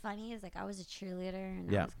up. What's really funny is like I was a cheerleader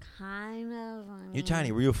and I was kind of. You're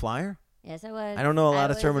tiny. Were you a flyer? Yes, I was. I don't know a lot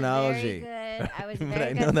of terminology. Very good. I was a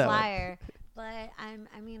very good flyer. But I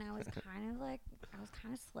was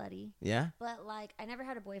kind of slutty. Yeah. But like, I never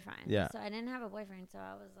had a boyfriend. Yeah. So I didn't have a boyfriend. So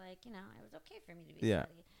I was like, it was okay for me to be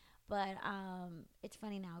slutty. But it's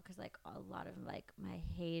funny now because like a lot of like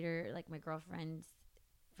my girlfriends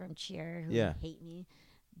from cheer who hate me,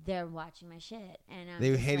 they're watching my shit, and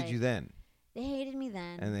they hated you then. They hated me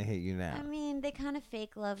then, and they hate you now. I mean, they kind of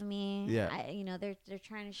fake love me. Yeah, they're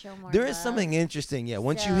trying to show more. There is something interesting. Yeah,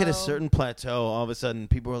 once you hit a certain plateau, all of a sudden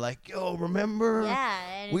people are like, "Yo, remember?" Yeah,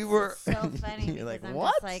 and we were so funny. You're like, I'm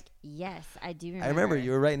what? just like, yes, I do remember. I remember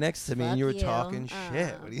you were right next to me, and you were talking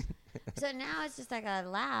shit. What do you? So now it's just like a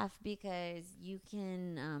laugh because you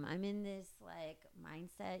can. I'm in this like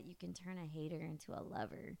mindset. You can turn a hater into a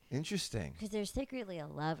lover. Interesting. Because they're secretly a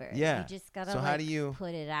lover. Yeah. You just gotta how do you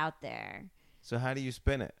put it out there. So how do you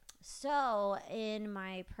spin it? So in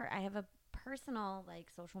my I have a personal like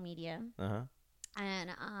social media.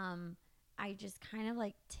 And I just kind of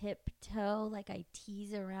like tiptoe, like I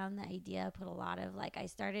tease around the idea. I put a lot of like I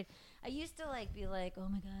used to like be like, oh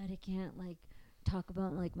my god, I can't like talk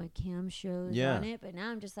about like my cam shows on it, but now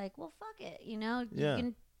I'm just like, well, fuck it, you know. You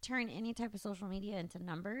can turn any type of social media into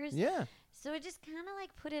numbers. Yeah. So I just kind of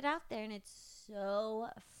like put it out there, and it's so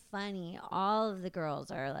funny. All of the girls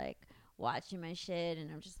are like watching my shit,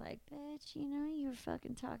 and I'm just like, bitch, you know, you're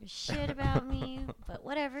fucking talking shit about me, but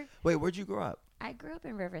whatever. Wait, where'd you grow up? I grew up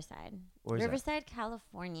in Riverside. Where's Riverside, that?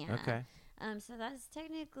 California. Okay. So that's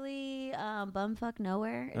technically bumfuck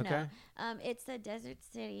nowhere. Okay. No. It's a desert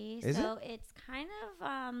city. Is so it's kind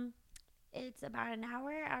of it's about an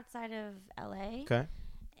hour outside of LA. Okay.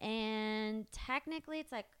 And technically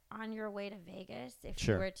it's like on your way to Vegas if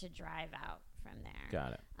Sure. you were to drive out from there.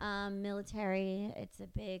 Got it. Military. It's a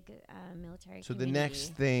big military So community. the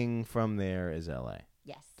next thing from there is LA.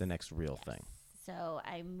 Yes. The next real thing. So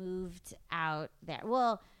I moved out there.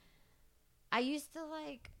 Well, I used to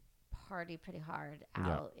like party pretty hard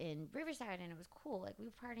out in Riverside, and it was cool. Like we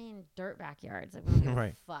would party in dirt backyards. Like we don't give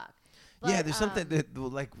a fuck. But, yeah, there's something that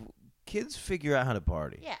like kids figure out how to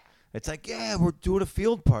party. Yeah. It's like, yeah, we're doing a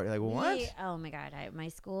field party. Like, what? Oh my god, my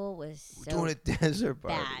school was so doing a desert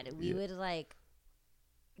party. bad. We would like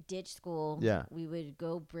ditch school. Yeah. We would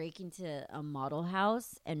go break into a model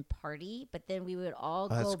house and party, but then we would all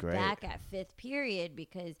That's go great. back at fifth period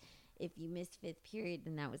because if you missed fifth period,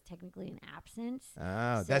 then that was technically an absence.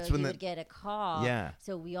 Oh, so that's when you would get a call. Yeah.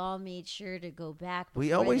 So we all made sure to go back.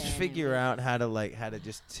 We always figure out how to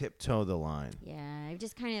just tiptoe the line. Yeah, I've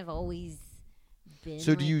just kind of always been.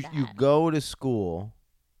 So do like you that. go to school,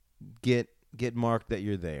 get marked that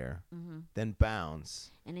you're there, then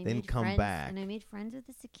bounce, and I then made come friends, back, and I made friends with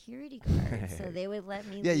the security guards, so they would let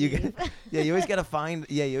me. Yeah, leave. you always gotta find.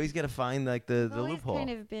 Yeah, you always gotta find like the loophole. I've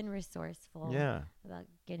kind of been resorceful. Yeah. About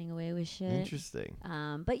getting away with shit. Interesting.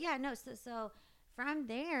 But yeah, no. So from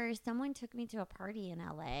there, someone took me to a party in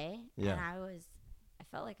LA, and I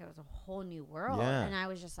felt like it was a whole new world, and I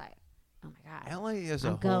was just like, oh my god, LA is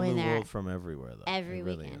a whole new world from everywhere, though. Every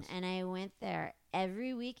weekend, and I went there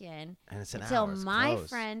every weekend. And it's an until hour. It's my close.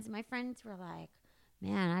 friends were like,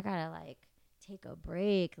 man, I gotta like take a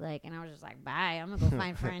break, like, and I was just like, bye, I'm gonna go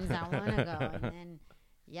find friends that want to go, and then.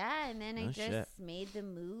 Yeah, and then I just made the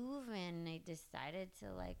move, and I decided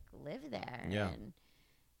to like live there. Yeah, and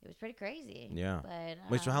it was pretty crazy. Yeah. But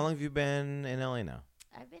wait, so how long have you been in LA now?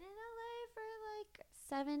 I've been in LA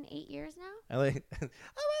for like 7-8 years now. LA.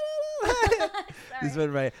 This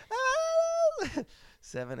one right.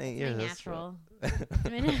 7-8 years. Natural.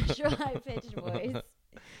 My natural high pitched voice.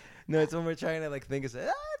 No, it's when we're trying to like think of it. I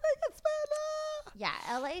think it's been.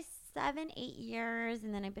 Yeah, LA 7-8 years,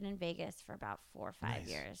 and then I've been in Vegas for about 4 or 5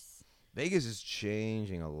 years. Vegas is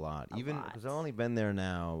changing a lot. Even because I've only been there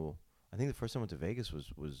now. I think the first time I went to Vegas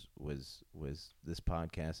was this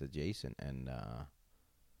podcast adjacent, and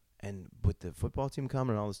with the football team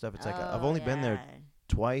coming and all this stuff, it's like I've only been there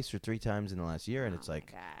twice or 3 times in the last year, and it's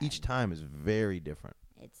like each time is very different.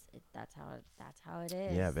 That's how it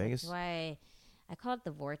is. Yeah, Vegas. That's why I call it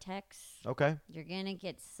the vortex. Okay. You're gonna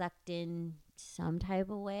get sucked in some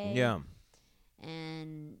type of way. Yeah.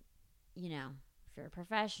 And you know, if you're a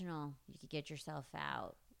professional, you could get yourself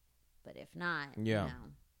out. But if not, you know,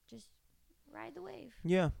 just ride the wave.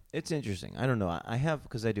 Yeah, it's interesting. I don't know. I have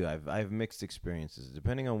because I have mixed experiences.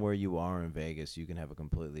 Depending on where you are in Vegas, you can have a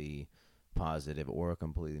completely positive or a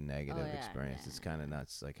completely negative experience. It's kind of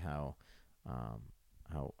nuts, like how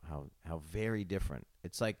very different.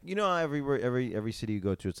 It's like, you know, every city you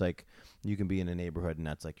go to, it's like you can be in a neighborhood and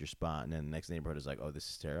that's like your spot, and then the next neighborhood is like, oh, this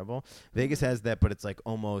is terrible. Vegas has that, but it's like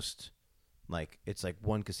almost like it's like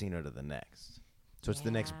one casino to the next. So it's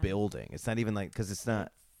the next building. It's not even like, because it's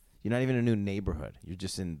not, you're not even in a new neighborhood. You're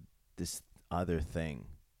just in this other thing.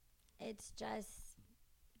 It's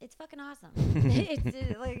fucking awesome.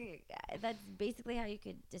 It's like, that's basically how you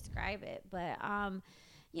could describe it. But,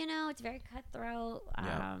 you know, it's very cutthroat.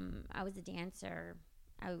 I was a dancer.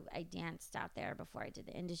 I danced out there before I did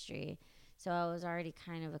the industry. So I was already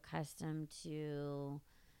kind of accustomed to,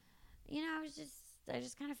 you know, I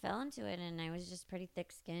just kind of fell into it, and I was just pretty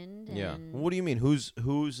thick-skinned. Yeah. What do you mean? Who's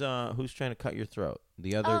trying to cut your throat?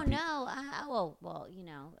 The other? Oh no. Well, you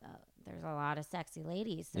know, there's a lot of sexy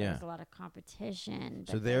ladies. So there's a lot of competition.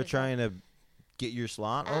 So they're trying to get your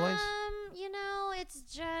slot always? It's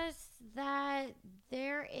just that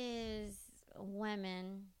there is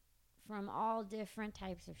women from all different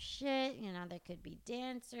types of shit. There could be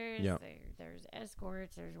dancers. Yep. There's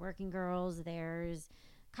escorts. There's working girls. There's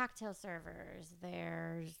cocktail servers.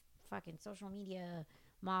 There's fucking social media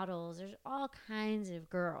models. There's all kinds of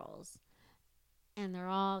girls, and they're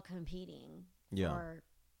all competing for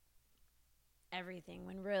everything.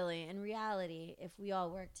 When really, in reality, if we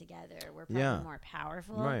all work together, we're probably more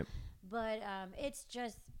powerful. Right. But it's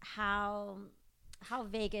just how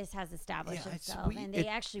Vegas has established itself, and they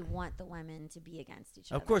actually want the women to be against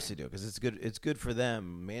each other. Of course they do, because it's good. It's good for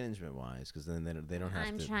them management wise, because then they don't have to.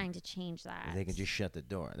 I'm trying to change that. They can just shut the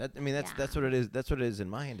door. That's what it is. That's what it is in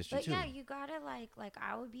my industry too. But you gotta like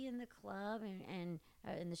I would be in the club and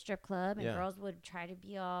in the strip club, and girls would try to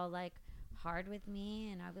be all like hard with me,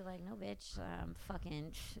 and I'd be like, no, bitch,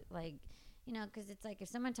 fucking like, because it's like if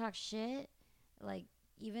someone talks shit, like.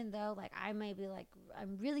 Even though, like, I may be, like,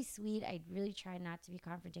 I'm really sweet. I really try not to be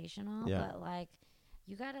confrontational. Yeah. But, like,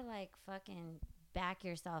 you got to, like, fucking back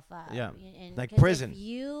yourself up. Yeah. And like prison. If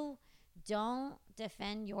you don't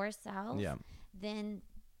defend yourself, then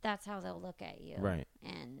that's how they'll look at you. Right.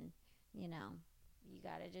 And, you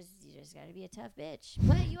just got to be a tough bitch.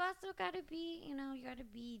 But you also got to be, you got to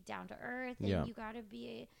be down to earth. And you got to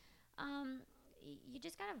be, you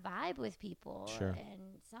just gotta vibe with people. Sure. And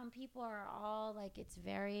some people are all like, it's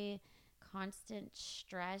very constant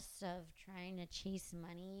stress of trying to chase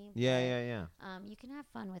money. Yeah. You can have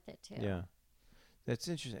fun with it too. Yeah, that's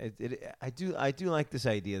interesting. I do like this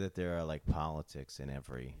idea that there are like politics in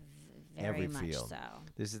every field. So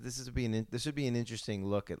This would be an interesting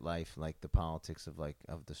look at life, like the politics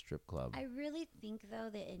of the strip club. I really think though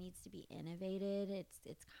that it needs to be innovated.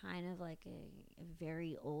 It's kind of like a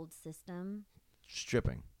very old system.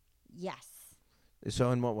 Stripping. Yes.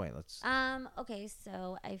 So in what way? Let's. Okay.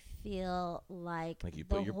 So I feel like you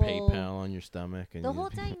put your PayPal on your stomach, and the whole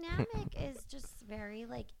dynamic is just very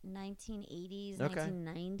like 1980s,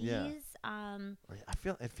 1990s. Yeah. I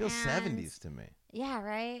feel it feels 70s to me. Yeah.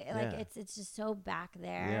 Right. Like it's just so back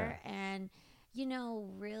there, and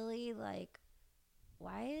really like.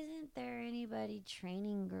 Why isn't there anybody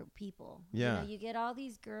training people? Yeah. You get all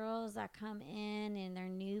these girls that come in and they're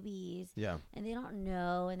newbies. Yeah. And they don't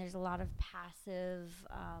know, and there's a lot of passive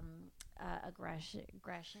aggression.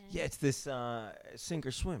 Yeah, it's this sink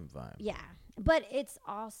or swim vibe. Yeah. But it's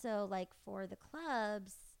also like for the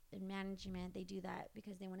clubs and management, they do that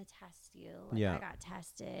because they want to test you. Like I got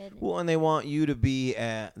tested. Well, and they want you to be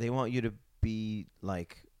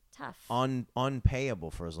like tough,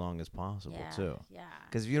 unpayable for as long as possible too. Yeah.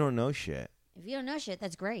 Because if you don't know shit,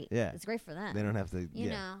 that's great. Yeah. It's great for them. They don't have to. You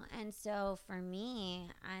know. And so for me,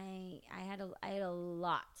 I had a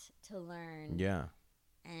lot to learn. Yeah.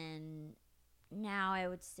 And now I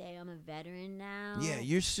would say I'm a veteran now. Yeah,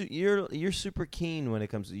 you're super keen when it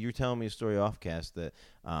comes to. You're telling me a story off cast that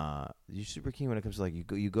you're super keen when it comes to like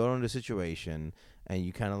you go into a situation and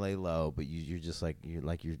you kind of lay low, but your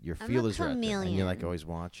feel is right there, and you're like always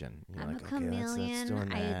watching. You're I'm like, a chameleon.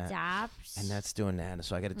 Okay, I adapt, and that's doing that,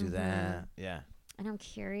 so I got to do that. Yeah. And I'm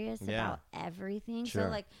curious about everything. Sure. So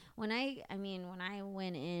like when I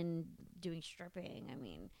went in doing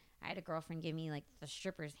stripping, I had a girlfriend give me like the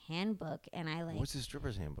stripper's handbook, and I like. What's the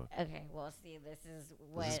stripper's handbook? Okay, well, see, this is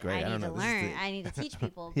what great. I need to learn. I need to teach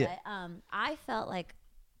people, but I felt like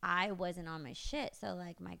I wasn't on my shit. So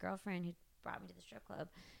like my girlfriend who brought me to the strip club,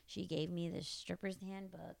 she gave me the stripper's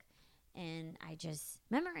handbook, and I just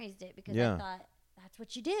memorized it because I thought that's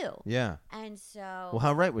what you do. Yeah. And so. Well,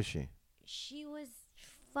 how right was she? She was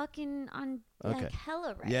fucking on like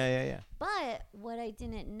hella right. Yeah. But what I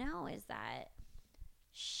didn't know is that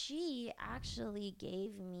she actually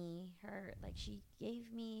gave me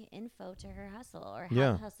info to her hustle or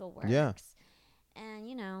how the hustle works. Yeah.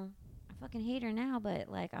 And I fucking hate her now, but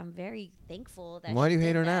like I'm very thankful that. Why do you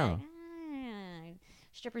hate her now?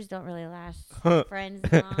 Strippers don't really last friends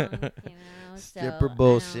long, Stripper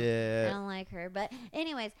bullshit. I don't like her, but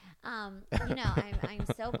anyways, I'm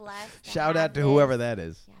so blessed. Shout out to whoever that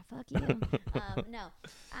is. Yeah, fuck you. No,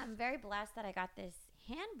 I'm very blessed that I got this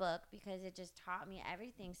handbook because it just taught me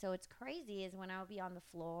everything. So it's crazy is when I'll be on the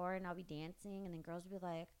floor and I'll be dancing, and then girls will be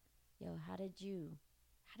like, "Yo, how did you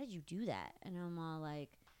do that?" And I'm all like.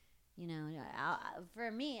 For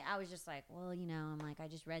me, I was just like, well, I'm like, I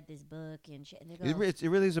just read this book and shit. And they go, it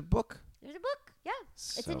really is a book? There's a book, yeah.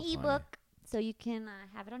 So it's an funny. ebook, so you can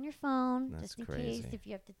have it on your phone. That's just in crazy. case if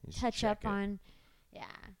you have to touch up on. Yeah.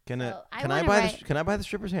 Can I buy the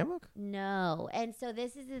stripper's handbook? No. And so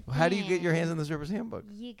this is the thing. How do you get your hands on the stripper's handbook?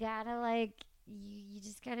 You gotta you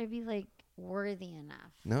just gotta be like worthy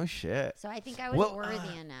enough. No shit. So I think I was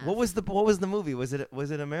worthy enough. What was the movie? Was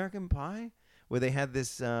it American Pie? Where they had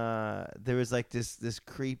this there was like this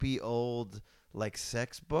creepy old like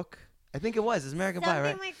sex book. I think it was. It's American Pie, right?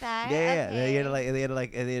 Something like that. Yeah. Okay.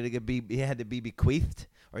 They had to be bequeathed,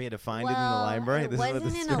 or you had to find it in the library. It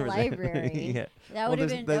wasn't in a library. Yeah. That would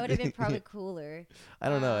have been probably cooler. I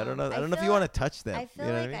don't know. I don't know if you want to touch that. I feel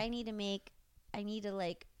you know like I need to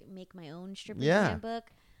make my own stripper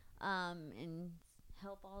handbook, and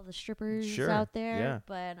help all the strippers out there. Yeah.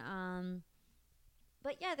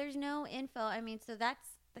 But yeah, there's no info. I mean, so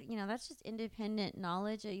that's just independent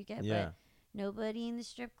knowledge that you get. Yeah. But nobody in the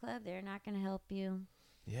strip club, they're not going to help you.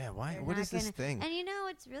 Yeah, why? What is this thing? And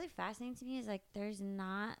what's really fascinating to me is like there's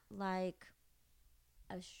not like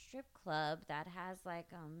a strip club that has like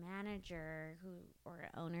a manager or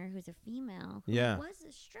owner who's a female who was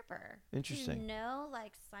a stripper. Interesting. To know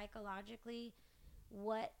like psychologically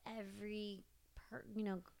what every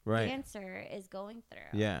dancer is going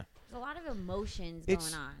through. Yeah. There's a lot of emotions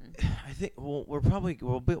going on. I think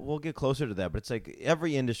we'll get closer to that, but it's like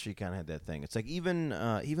every industry kind of had that thing. It's like even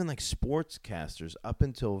like sportscasters up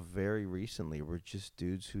until very recently were just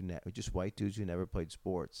dudes just white dudes who never played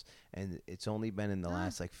sports, and it's only been in the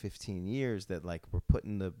last like 15 years that like we're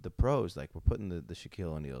putting the pros, like we're putting the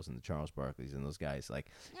Shaquille O'Neals and the Charles Barkleys and those guys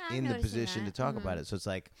like in the position to talk about it. So it's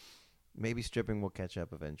like maybe stripping will catch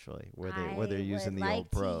up eventually, where they're using the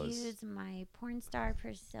old pros. I would like to use my porn star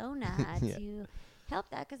persona to help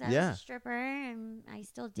that, because I was a stripper and I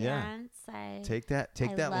still dance. Take that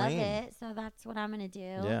lane. I love it, so that's what I'm gonna do.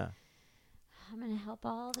 Yeah, I'm gonna help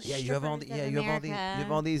all the you have all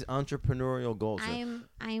these entrepreneurial goals.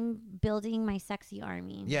 I'm building my sexy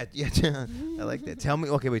army. Yeah. I like that. Tell me.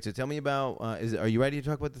 Okay, wait. So tell me about. Are you ready to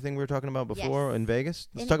talk about the thing we were talking about before in Vegas?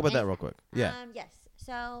 Let's talk about that real quick. Yeah. Yes.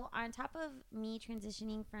 So on top of me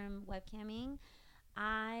transitioning from webcamming,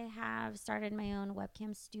 I have started my own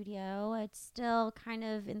webcam studio. It's still kind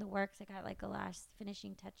of in the works. I got like the last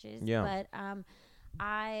finishing touches. Yeah. But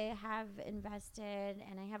I have invested,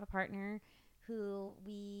 and I have a partner who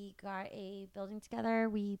we got a building together.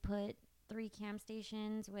 We put 3 cam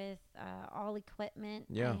stations with all equipment.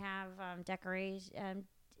 Yeah. I have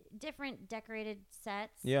different decorated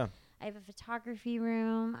sets. Yeah. I have a photography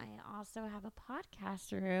room. I also have a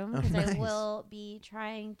podcast room because I will be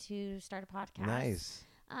trying to start a podcast. Nice.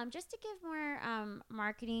 Just to give more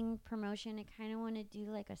marketing promotion. I kind of want to do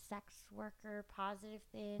like a sex worker positive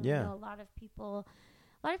thing. Yeah. I know a lot of people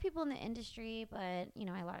in the industry, but I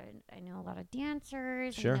know a lot of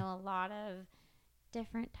dancers. Sure. I know a lot of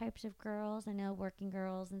different types of girls. I know working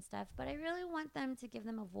girls and stuff, but I really want them to give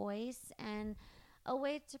them a voice and a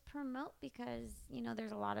way to promote, because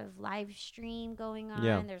there's a lot of live stream going on.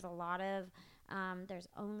 Yeah. There's a lot of there's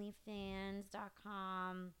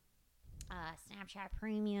onlyfans.com, Snapchat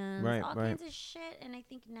premiums, all kinds of shit. And I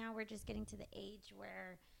think now we're just getting to the age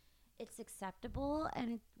where it's acceptable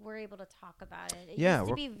and we're able to talk about it. It used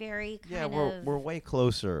to be very we're way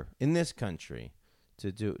closer in this country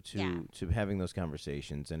to having those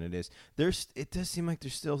conversations, and it does seem like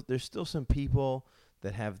there's still some people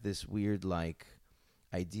that have this weird like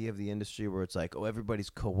idea of the industry where it's like, oh, everybody's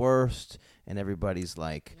coerced and everybody's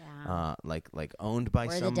like like owned by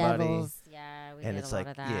somebody. The devils. Yeah, we and get it's a like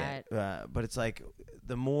lot of that. but it's like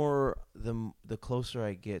the closer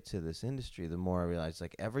I get to this industry, the more I realize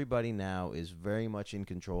like everybody now is very much in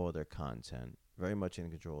control of their content, very much in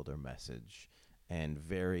control of their message, and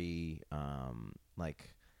very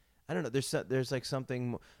like I don't know. There's like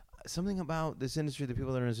something about this industry. The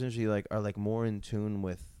people that are in this industry like are like more in tune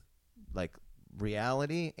with like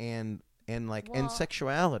reality and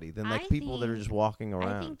sexuality than like people that are just walking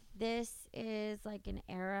around. I think this is like an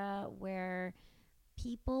era where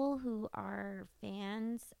people who are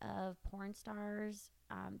fans of porn stars,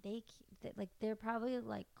 they're probably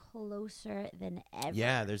like closer than ever.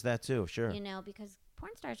 Yeah, there's that too. Sure. Because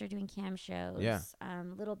porn stars are doing cam shows,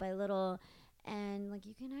 little by little, and like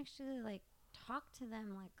you can actually like talk to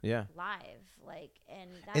them like live, like,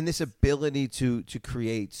 and this ability to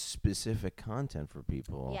create specific content for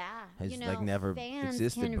people has like never fans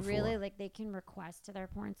existed can before. Really like they can request to their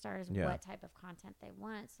porn stars what type of content they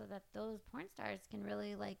want, so that those porn stars can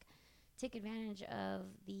really like take advantage of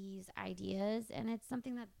these ideas, and it's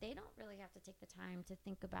something that they don't really have to take the time to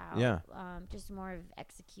think about. Just more of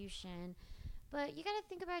execution. But you got to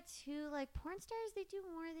think about, too, like, porn stars, they do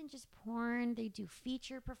more than just porn. They do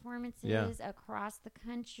feature performances across the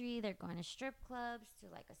country. They're going to strip clubs to,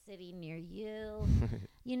 like, a city near you.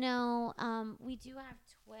 We do have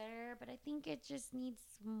Twitter, but I think it just needs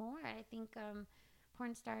more. I think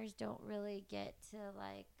porn stars don't really get to,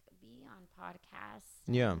 like, be on podcasts.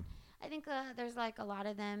 Yeah. I think there's like a lot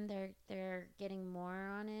of them. They're getting more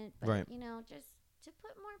on it, but right. just to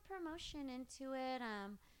put more promotion into it.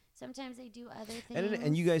 Sometimes they do other things.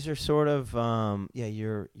 And you guys are sort of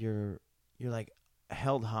you're like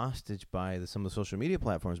held hostage by some of the social media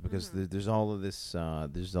platforms because there's all of this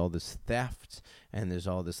there's all this theft and there's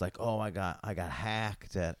all this like, oh, I got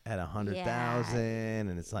hacked at 100,000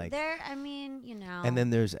 and it's like and then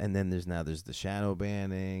there's the shadow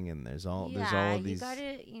banning and there's all of these.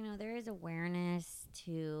 You gotta there is awareness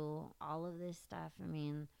to all of this stuff. I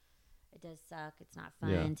mean, it does suck. It's not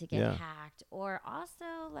fun to get hacked or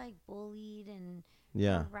also like bullied and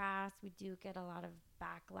harassed. We do get a lot of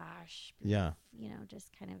backlash.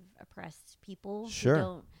 Just kind of oppressed people who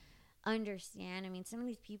don't understand. I mean, some of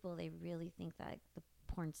these people, they really think that the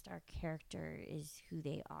porn star character is who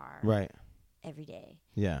they are every day.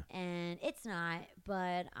 Yeah. And it's not,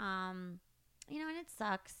 but and it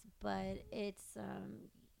sucks, but it's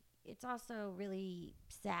also really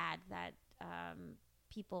sad that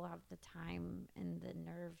people have the time and the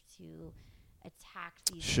nerve to attack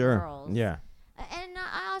these girls. Yeah. And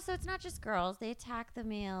also, it's not just girls. They attack the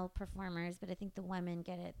male performers, but I think the women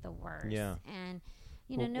get it the worst. Yeah. And,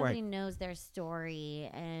 nobody knows their story.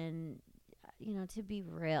 And, to be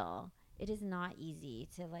real, it is not easy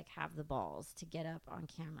to, like, have the balls to get up on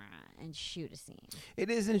camera and shoot a scene. It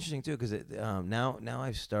is interesting, too, because now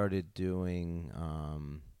I've started doing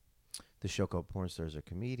the show called Porn Stars Are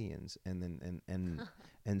Comedians,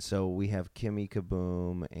 and so we have Kimmy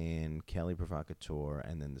Kaboom and Kelly Provocateur,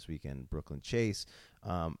 and then this weekend Brooklyn Chase.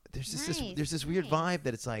 There's this weird vibe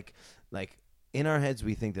that it's like in our heads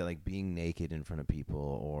we think that like being naked in front of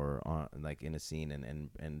people or like in a scene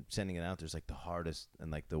and sending it out there's like the hardest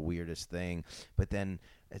and like the weirdest thing, but then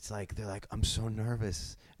it's like they're like, I'm so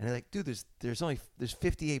nervous, and they're like, dude, there's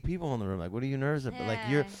 58 people in the room, like what are you nervous about?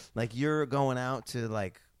 Like you're going out to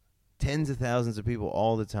like tens of thousands of people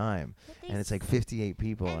all the time, and it's like 58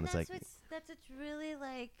 people, and it's like that's what's really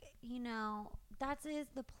like, that is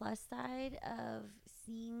the plus side of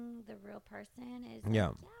seeing the real person is like,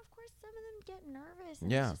 of course some of them get nervous,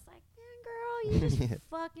 and it's just like, man, girl, you just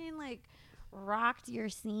fucking like rocked your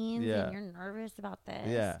scenes and you're nervous about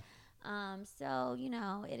this. So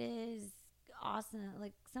it is awesome.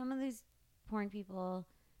 Like some of these porn people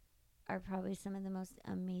are probably some of the most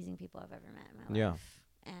amazing people I've ever met in my life.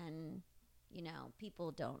 And,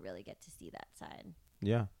 people don't really get to see that side.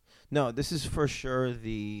 Yeah. No, this is for sure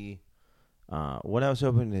the what I was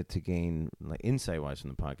hoping to gain, like, insight-wise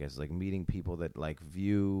from the podcast is, like, meeting people that, like,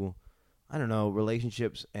 view, I don't know,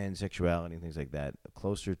 relationships and sexuality and things like that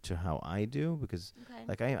closer to how I do. Because,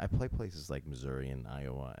 like, I play places like Missouri and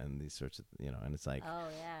Iowa and these sorts of, and it's like, oh,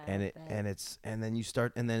 yeah. And then you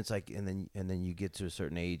start, and then it's like, and then you get to a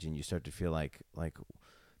certain age and you start to feel like,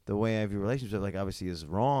 the way I view relationships, like, obviously is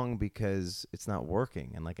wrong because it's not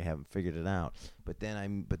working and like I haven't figured it out. But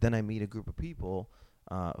then I meet a group of people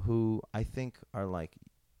who I think are like,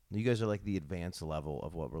 you guys are like the advanced level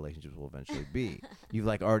of what relationships will eventually be. You've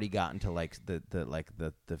like already gotten to like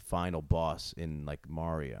the final boss in like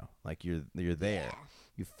Mario. Like you're there. Yeah.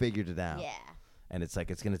 You figured it out. Yeah. And it's like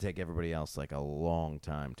it's gonna take everybody else like a long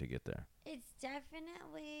time to get there. It's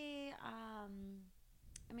definitely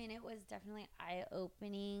I mean, it was definitely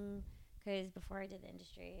eye-opening because before I did the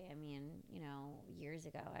industry, I mean, years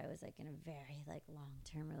ago, I was like in a very like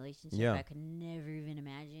long-term relationship. Yeah. I could never even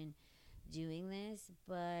imagine doing this,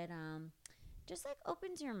 but just like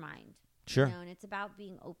opens your mind. Sure. And it's about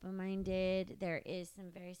being open-minded. There is some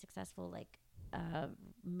very successful like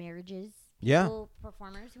marriages. Yeah.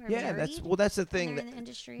 Performers who are married. That's the thing. In the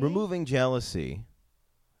industry. Removing jealousy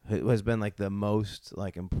has been like the most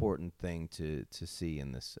like important thing to see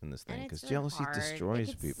in this thing, because jealousy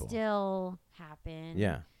destroys people. Still happen.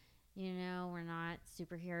 Yeah. We're not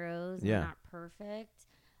superheroes. Yeah. We're not perfect.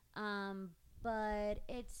 But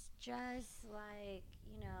it's just like,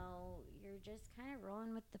 you're just kind of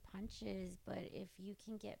rolling with the punches. But if you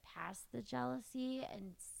can get past the jealousy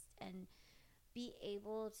and be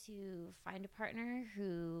able to find a partner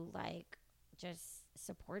who like just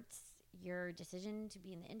supports your decision to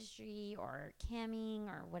be in the industry or camming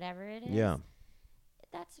or whatever it is,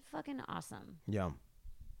 that's fucking awesome. Yeah.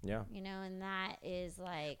 And that is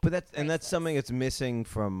like, but that's something that's missing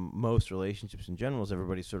from most relationships in general. Is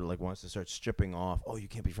everybody sort of like wants to start stripping off, oh, you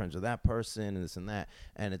can't be friends with that person and this and that,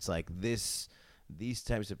 and it's like these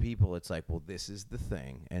types of people, it's like, well, this is the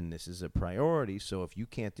thing and this is a priority, so if you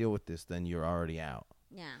can't deal with this, then you're already out.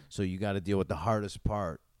 Yeah. So you got to deal with the hardest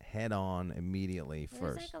part head on immediately first.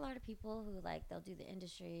 There's like a lot of people who like they'll do the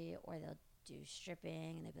industry or do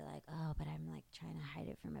stripping, and they'd be like, "Oh, but I'm like trying to hide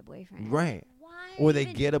it from my boyfriend." Right. Why? Or they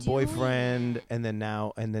get a boyfriend, it? and then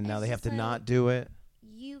now they have to like, not do it.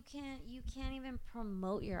 You can't even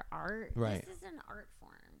promote your art. Right. This is an art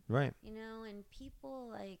form. Right. You know, and people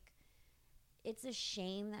like. It's a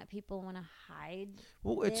shame that people want to hide.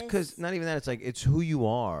 Well, it's because not even that. It's like it's who you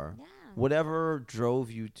are. Yeah. Whatever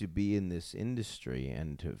drove you to be in this industry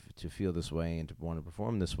and to feel this way and to want to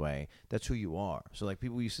perform this way, that's who you are. So like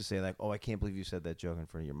people used to say like, "Oh, I can't believe you said that joke in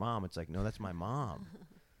front of your mom." It's like, no, that's my mom.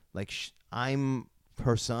 Like I'm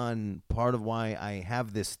her son. Part of why I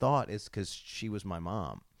have this thought is because she was my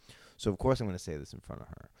mom. So of course I'm going to say this in front of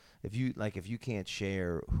her. If you can't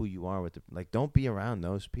share who you are with don't be around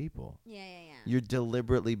those people. Yeah. You're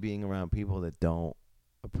deliberately being around people that don't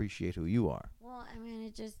appreciate who you are. Well, I mean,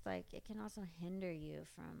 it just it can also hinder you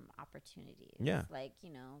from opportunities. Yeah. Like,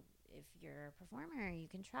 if you're a performer, you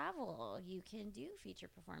can travel, you can do feature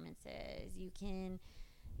performances, you can,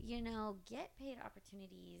 get paid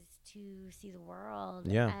opportunities to see the world.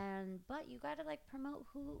 Yeah. But you got to promote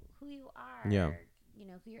who you are. Yeah.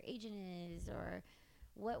 Who your agent is or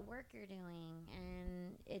what work you're doing,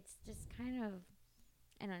 and it's just kind of,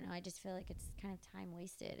 I don't know, I just feel like it's kind of time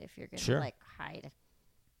wasted if you're gonna hide.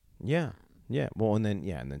 Yeah. Well, and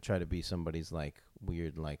then try to be somebody's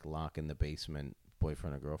weird lock in the basement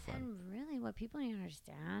boyfriend or girlfriend. And really what people need to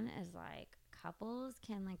understand is couples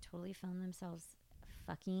can totally film themselves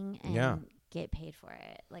fucking and get paid for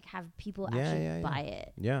it, have people actually buy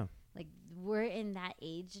it. We're in that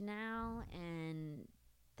age now, and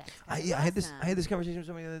that's I had this conversation with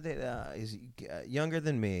somebody the other day. He's younger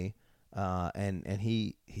than me, and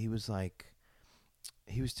he was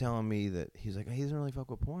he was telling me that he's like, he doesn't really fuck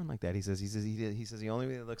with porn like that. He says he only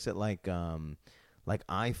really looks at iPhone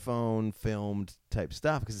filmed type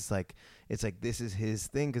stuff because it's like this is his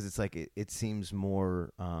thing because it seems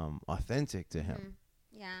more authentic to him. Mm-hmm.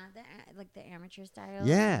 Yeah, the amateur style.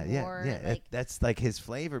 Yeah. That's his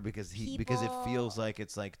flavor because it feels like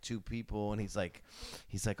it's two people and he's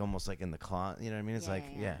almost in the closet. You know what I mean? It's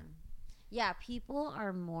Yeah, people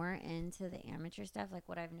are more into the amateur stuff.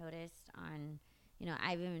 What I've noticed on,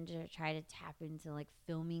 I've even tried to tap into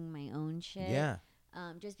filming my own shit. Yeah.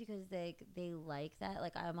 Just because they like that.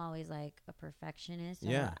 I'm always a perfectionist. So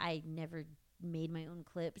yeah. I never made my own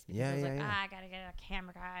clips because I was I gotta get a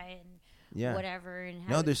camera guy and whatever and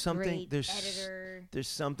have there's something editor. There's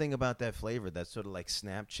something about that flavor that's sort of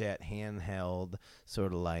Snapchat handheld,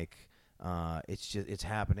 sort of it's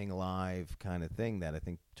happening live kind of thing that I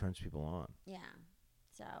think turns people on. Yeah.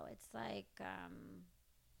 So it's I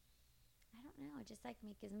don't know. It just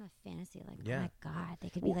gives them a fantasy. Oh my God, they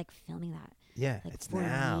could be filming that. Yeah, it's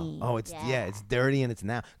now. Me. Oh, it's it's dirty and it's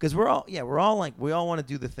now. Because we all want to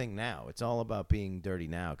do the thing now. It's all about being dirty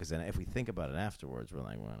now. Because then if we think about it afterwards, we're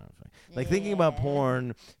thinking about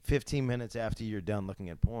porn 15 minutes after you're done looking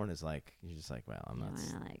at porn is you're just well, I'm not.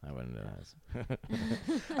 I wouldn't do this.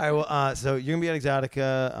 All right. Well, so you're gonna be at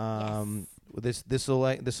Exotica. Yes. This will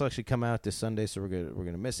actually come out this Sunday, so we're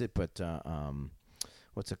gonna miss it, but.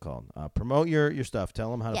 What's it called? Promote your stuff.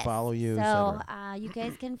 Tell them how to follow you. So you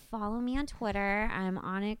guys can follow me on Twitter. I'm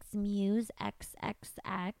Onyx Muse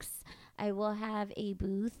XXX. I will have a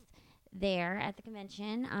booth there at the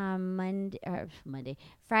convention Monday,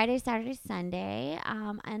 Friday, Saturday, Sunday.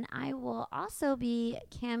 And I will also be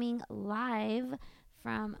camming live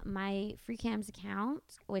from my free cams account,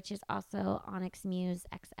 which is also Onyx Muse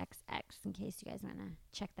XXX, in case you guys want to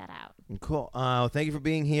check that out. Cool. Thank you for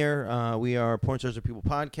being here. We are Porn Stars Are People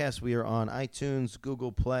podcast. We are on iTunes,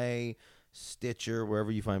 Google Play, Stitcher,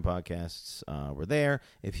 wherever you find podcasts. We're there.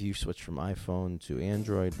 If you switch from iPhone to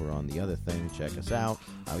Android, we're on the other thing. Check us out.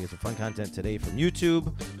 We get some fun content today from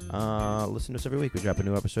YouTube. Listen to us every week. We drop a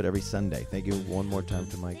new episode every Sunday. Thank you one more time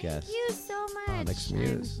to my guest. Thank you so much. Onyx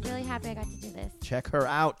Muse. I'm really happy I got to do this. Check her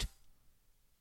out.